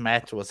from this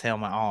match was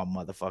helmet on,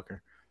 motherfucker.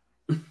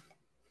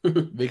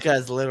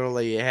 Because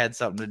literally it had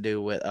something to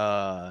do with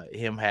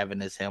him having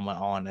his helmet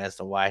on as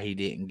to why he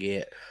didn't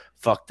get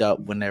fucked up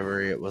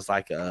whenever it was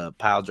like a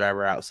pile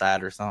driver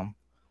outside or something.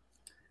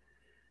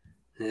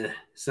 Yeah,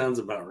 sounds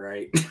about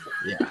right.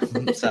 Yeah.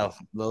 So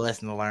the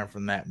lesson to learn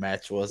from that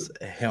match was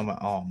helmet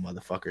on,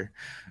 motherfucker.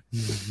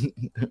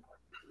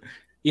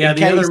 Yeah,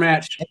 other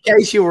match. In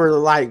case you were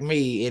like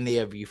me, any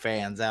of you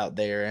fans out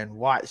there, and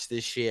watch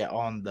this shit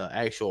on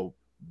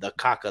the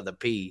cock of the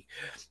P.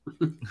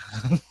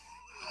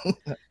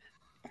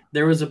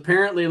 There was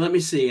apparently, let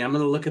me see. I'm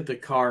going to look at the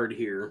card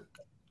here.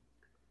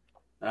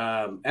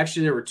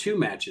 Actually, there were two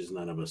matches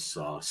none of us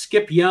saw.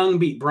 Skip Young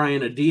beat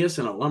Brian Adias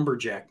in a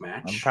lumberjack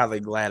match. I'm probably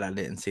glad I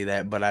didn't see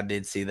that, but I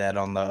did see that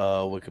on the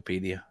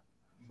Wikipedia.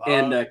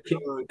 And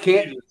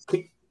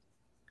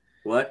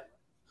what?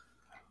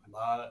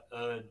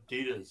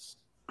 Adidas.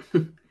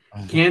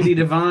 Candy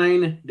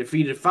Divine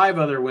defeated 5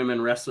 other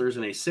women wrestlers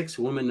in a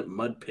 6-woman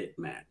mud pit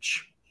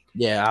match.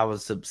 Yeah, I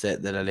was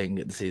upset that I didn't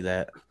get to see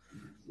that.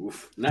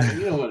 Oof.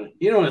 You don't want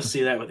to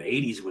see that with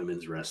 80s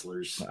women's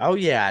wrestlers. Oh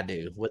yeah, I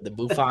do. With the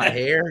bouffant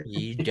hair,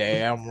 you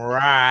damn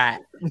right.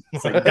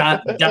 It's like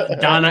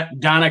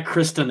Donna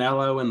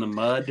Cristanello in the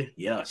mud.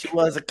 Yeah, she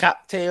was a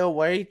cocktail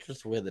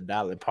waitress with a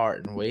Dolly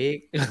Parton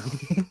wig.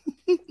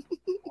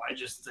 I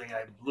just think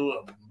I blew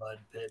up a mud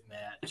pit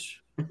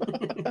match.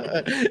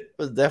 It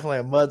was definitely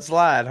a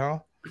mudslide,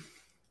 huh?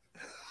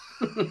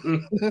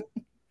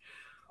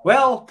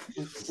 Well,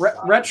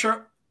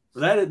 retro.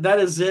 That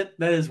is it.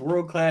 That is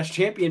World Class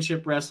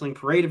Championship Wrestling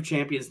Parade of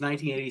Champions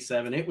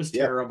 1987. It was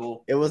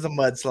terrible. It was a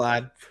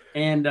mudslide.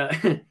 And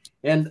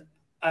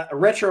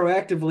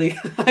retroactively,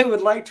 I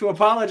would like to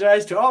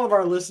apologize to all of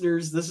our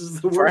listeners. This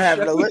is the worst for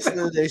having to listen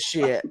to this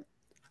shit.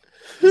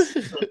 This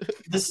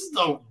is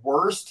the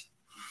worst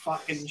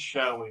fucking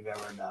show we've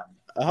ever done.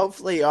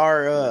 Hopefully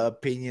our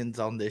opinions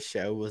on this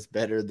show was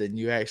better than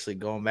you actually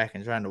going back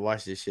and trying to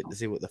watch this shit to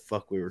see what the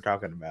fuck we were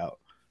talking about.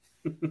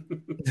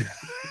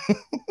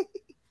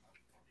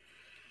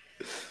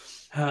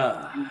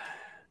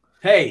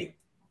 Hey,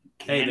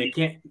 they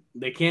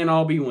can't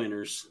all be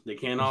winners. They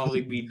can't all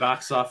be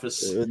box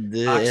office.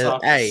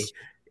 Hey,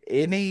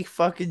 any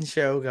fucking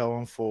show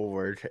going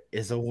forward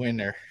is a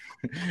winner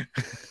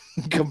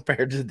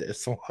compared to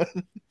this one.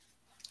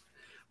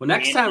 Well,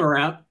 next time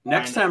around,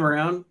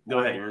 go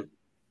ahead, Aaron.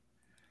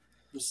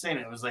 Just saying,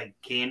 it was like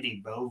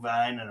Candy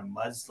Bovine and a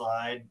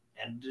mudslide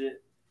ended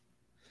it.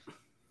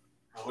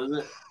 What was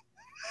it?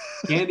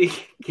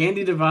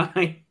 Candy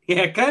Divine.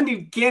 Yeah,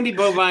 Candy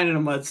Bovine and a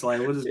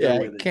mudslide. What is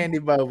with it? Candy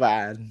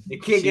Bovine.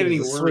 It can't get any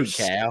worse.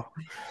 Sweet cow.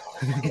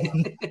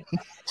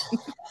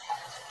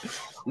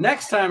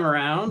 Next time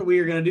around, we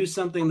are going to do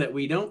something that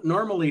we don't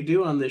normally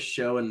do on this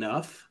show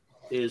enough,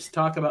 is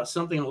talk about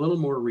something a little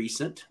more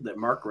recent that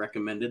Mark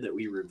recommended that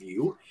we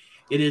review.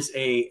 It is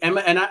it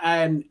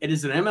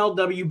is an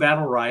MLW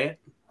Battle Riot.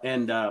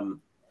 And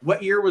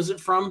what year was it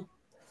from?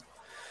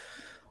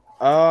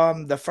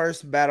 The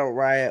first Battle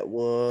Riot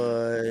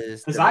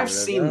was because I've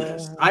seen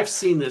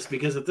this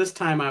because at this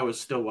time I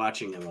was still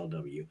watching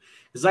MLW.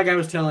 It's like I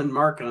was telling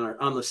Mark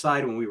on the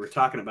side when we were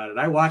talking about it.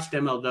 I watched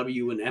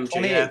MLW and MJF.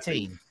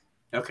 2018.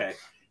 Okay,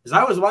 because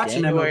I was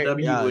watching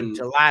MLW in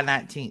July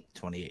 19th,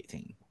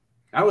 2018.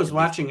 I was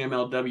watching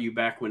MLW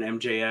back when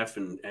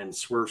MJF and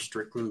Swerve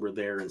Strickland were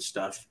there and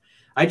stuff.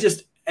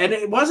 And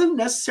it wasn't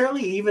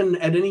necessarily even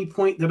at any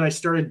point that I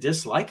started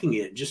disliking it.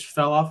 It just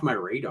fell off my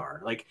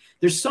radar. Like,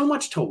 there's so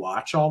much to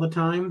watch all the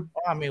time.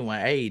 Well, I mean,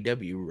 when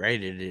AEW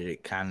rated it,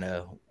 it kind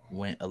of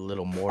went a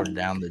little more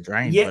down the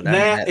drain. Yeah,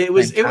 but it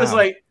was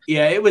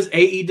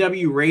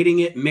AEW rating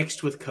it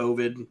mixed with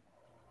COVID,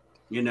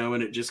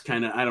 and it just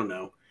kind of, I don't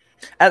know.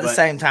 At the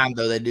same time,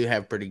 though, they do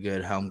have pretty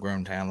good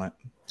homegrown talent.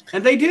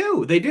 And they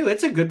do.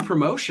 It's a good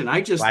promotion.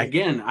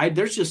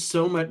 There's just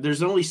so much.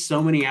 There's only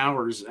so many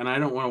hours, and I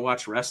don't want to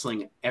watch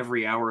wrestling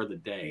every hour of the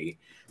day.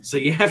 So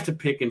you have to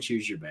pick and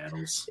choose your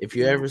battles. If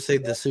you ever see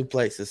the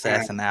Suplex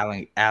Assassin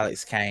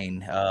Alex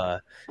Kane,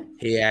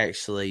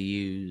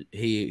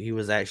 he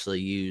was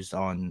actually used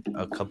on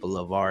a couple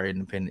of our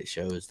independent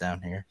shows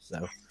down here.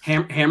 So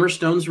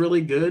Hammerstone's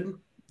really good.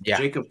 Yeah.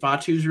 Jacob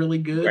Fatu's really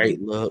good.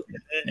 Great look.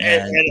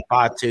 And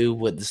Fatu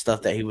with the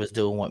stuff that he was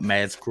doing with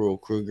Mads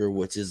Kruger,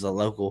 which is a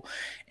local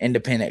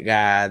independent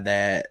guy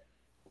that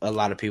a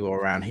lot of people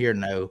around here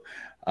know.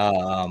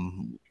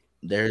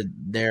 They're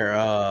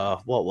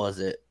what was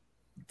it?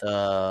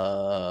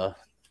 The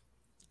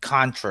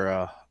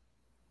Contra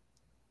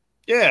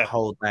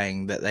whole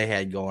thing that they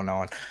had going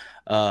on.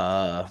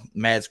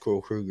 Mads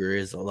Kruger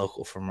is a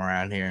local from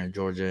around here in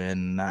Georgia,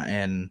 and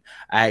I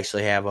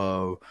actually have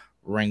a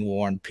ring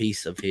worn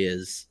piece of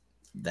his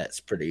that's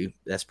pretty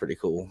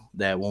cool,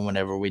 that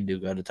whenever we do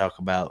go to talk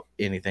about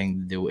anything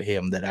to do with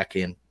him that I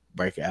can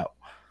break out.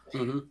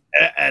 Mm-hmm.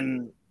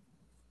 And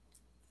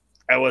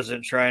I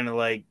wasn't trying to,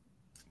 like,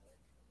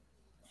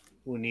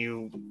 when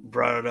you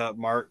brought it up,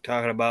 Mark,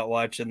 talking about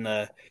watching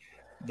the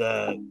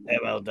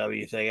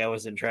MLW thing, I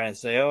wasn't trying to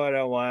say, I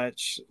don't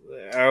watch.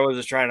 I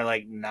wasn't trying to,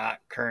 like, not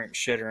current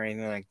shit or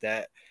anything like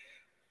that.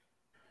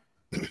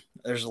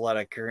 There's a lot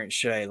of current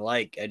shit I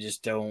like. I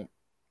just don't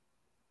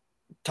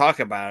talk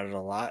about it a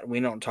lot. We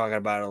don't talk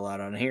about it a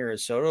lot on here,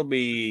 so it'll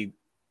be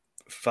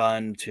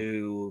fun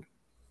to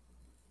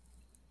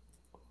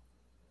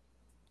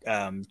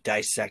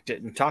dissect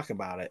it and talk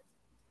about it.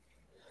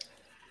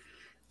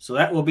 So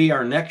that will be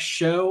our next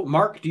show.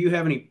 Mark, do you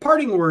have any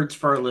parting words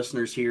for our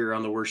listeners here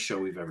on the worst show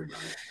we've ever done?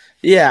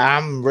 Yeah,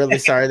 I'm really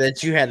sorry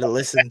that you had to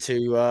listen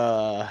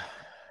to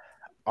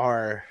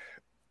our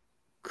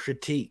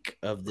critique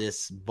of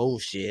this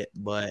bullshit,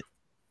 but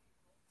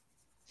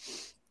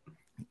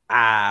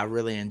I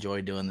really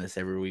enjoy doing this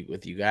every week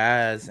with you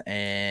guys,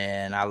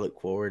 and I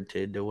look forward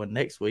to doing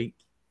next week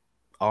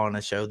on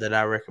a show that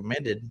I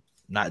recommended.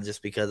 Not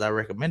just because I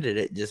recommended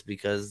it, just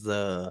because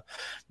the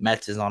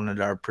matches on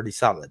it are pretty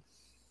solid.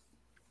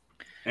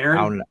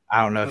 Aaron?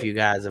 I don't know if you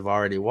guys have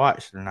already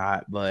watched or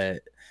not,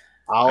 but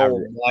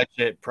I'll watch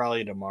it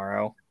probably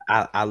tomorrow.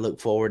 I look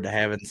forward to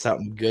having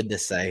something good to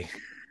say.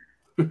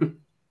 And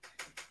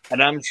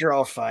I'm sure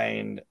I'll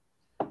find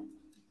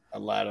a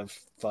lot of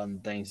fun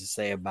things to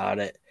say about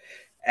it.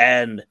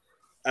 And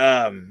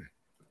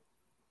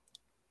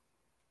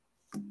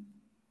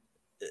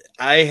I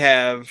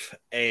have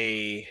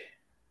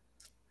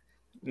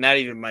not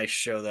even my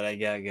show that I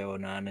got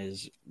going on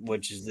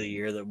which is the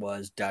year that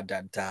was ...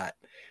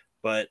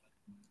 But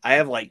I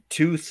have like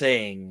 2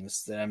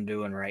 things that I'm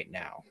doing right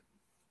now.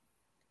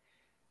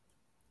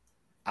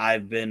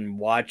 I've been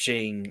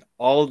watching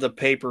all the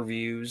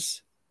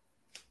pay-per-views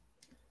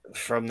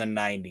from the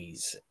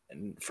 90s,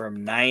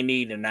 from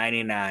 90 to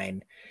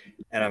 99,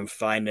 and I'm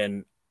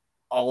finding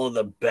all of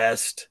the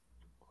best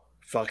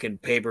fucking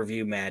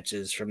pay-per-view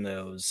matches from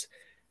those.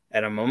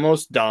 And I'm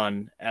almost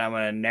done, and I'm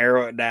going to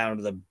narrow it down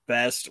to the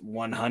best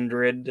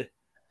 100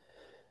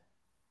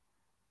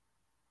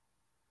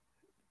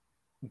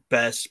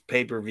 best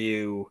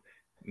pay-per-view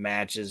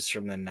matches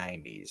from the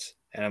 90s.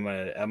 And I'm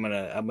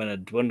gonna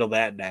dwindle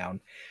that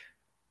down.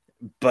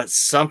 But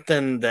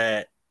something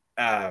that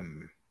I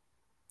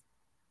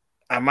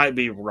might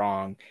be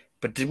wrong,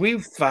 but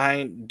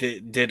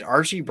did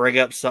Archie bring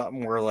up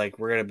something where like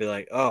we're gonna be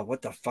like, oh,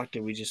 what the fuck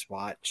did we just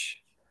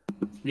watch?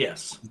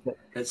 Yes,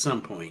 at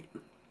some point.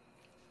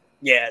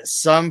 Yeah, at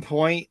some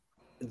point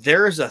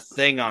there's a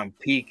thing on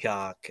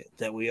Peacock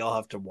that we all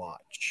have to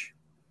watch.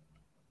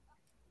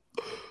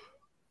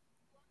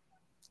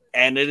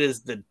 And it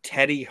is the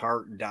Teddy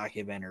Hart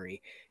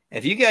documentary.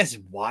 Have you guys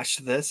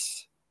watched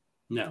this?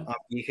 No. On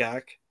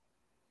Peacock?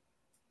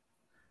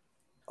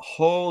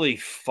 Holy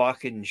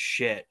fucking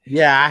shit.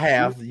 Yeah, I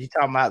have. You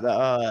talking about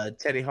the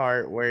Teddy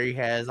Hart where he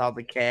has all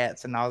the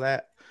cats and all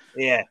that?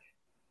 Yeah.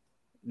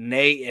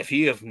 Nate, if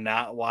you have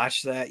not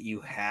watched that,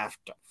 you have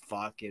to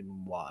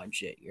fucking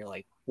watch it. You're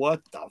like,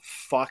 what the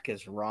fuck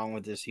is wrong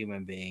with this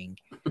human being?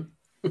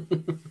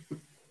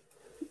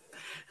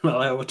 Well,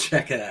 I will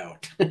check it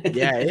out.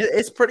 Yeah,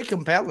 it's pretty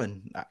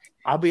compelling.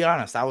 I'll be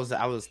honest. I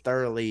was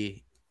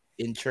thoroughly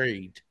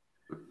intrigued.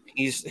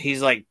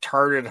 He's like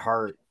Tarted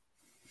Heart.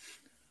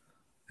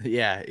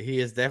 Yeah, he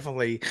is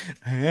definitely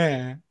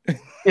of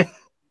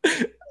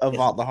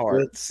all the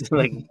hearts.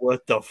 Like,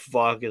 what the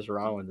fuck is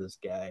wrong with this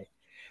guy?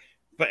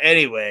 But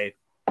anyway,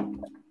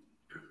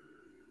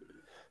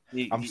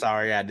 I'm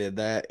sorry I did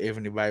that. If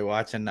anybody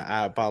watching,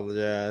 I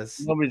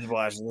apologize. Nobody's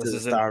watching. This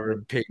is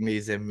starving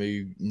pygmies in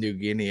New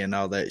Guinea and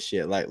all that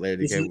shit, like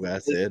Lady Cable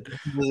said.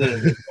 This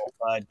is a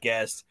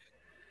podcast.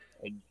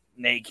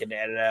 Nate can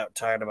edit out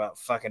talking about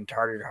fucking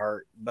Tarted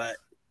Heart. But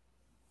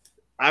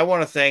I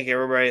want to thank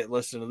everybody that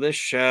listened to this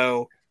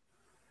show.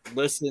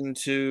 Listen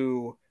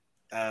to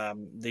the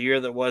year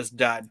that was ...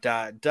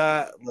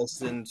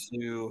 Listen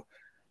to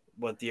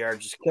What the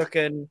Art is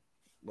Cooking.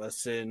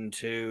 Listen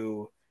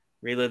to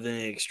Reliving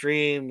the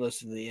Extreme.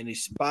 Listen to the Indie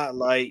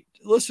Spotlight.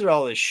 Listen to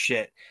all this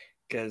shit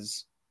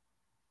because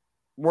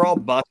we're all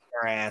busting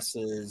our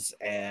asses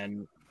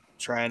and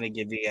trying to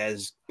give you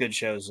guys good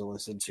shows to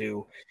listen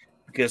to,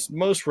 because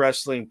most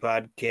wrestling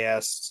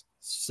podcasts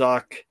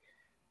suck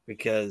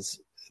because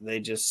they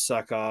just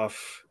suck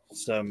off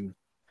some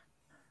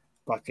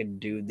fucking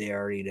dude they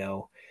already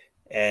know.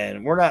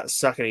 And we're not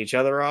sucking each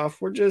other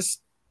off. We're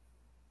just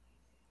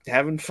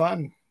having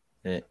fun.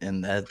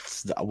 And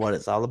that's what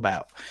it's all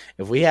about.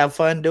 If we have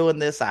fun doing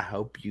this, I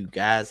hope you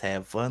guys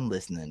have fun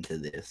listening to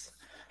this.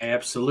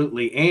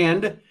 Absolutely.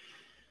 And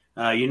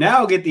you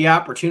now get the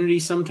opportunity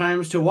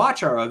sometimes to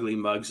watch our ugly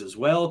mugs as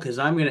well, because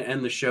I'm going to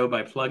end the show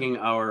by plugging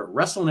our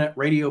WrestleNet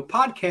Radio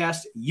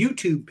Podcast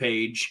YouTube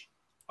page.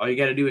 All you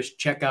got to do is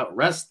check out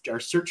or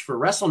search for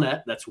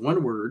WrestleNet. That's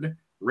one word,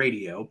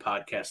 Radio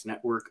Podcast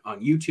Network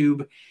on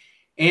YouTube.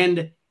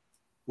 And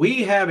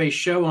we have a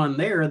show on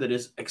there that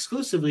is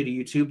exclusively to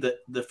YouTube.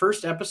 The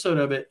first episode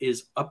of it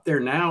is up there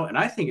now, and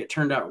I think it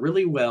turned out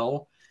really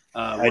well. We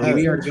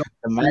are going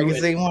the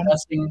magazine one,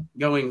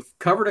 going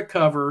cover to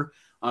cover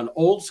on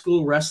old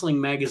school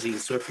wrestling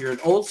magazines. So if you're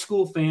an old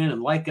school fan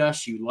and like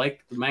us, you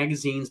like the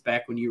magazines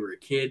back when you were a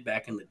kid,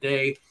 back in the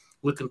day,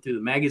 looking through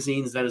the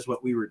magazines, that is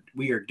what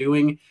we are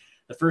doing.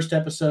 The first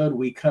episode,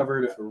 we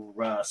covered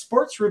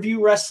Sports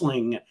Review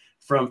Wrestling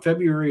from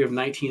February of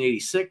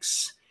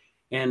 1986.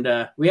 And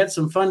we had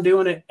some fun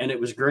doing it, and it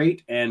was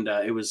great. And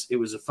it was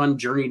a fun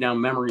journey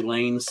down memory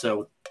lane.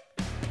 So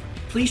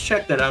please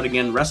check that out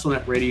again,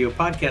 WrestleNet Radio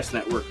Podcast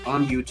Network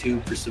on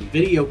YouTube for some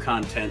video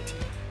content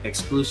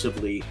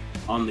exclusively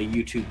on the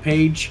YouTube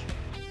page.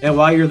 And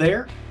while you're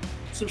there,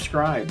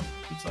 subscribe.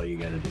 That's all you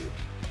got to do.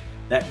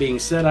 That being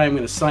said, I'm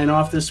going to sign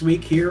off this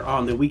week here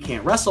on the We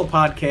Can't Wrestle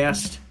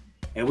Podcast,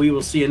 and we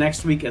will see you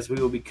next week as we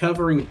will be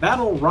covering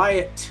Battle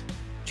Riot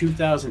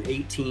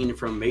 2018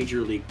 from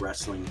Major League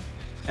Wrestling.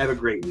 Have a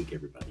great week,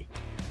 everybody.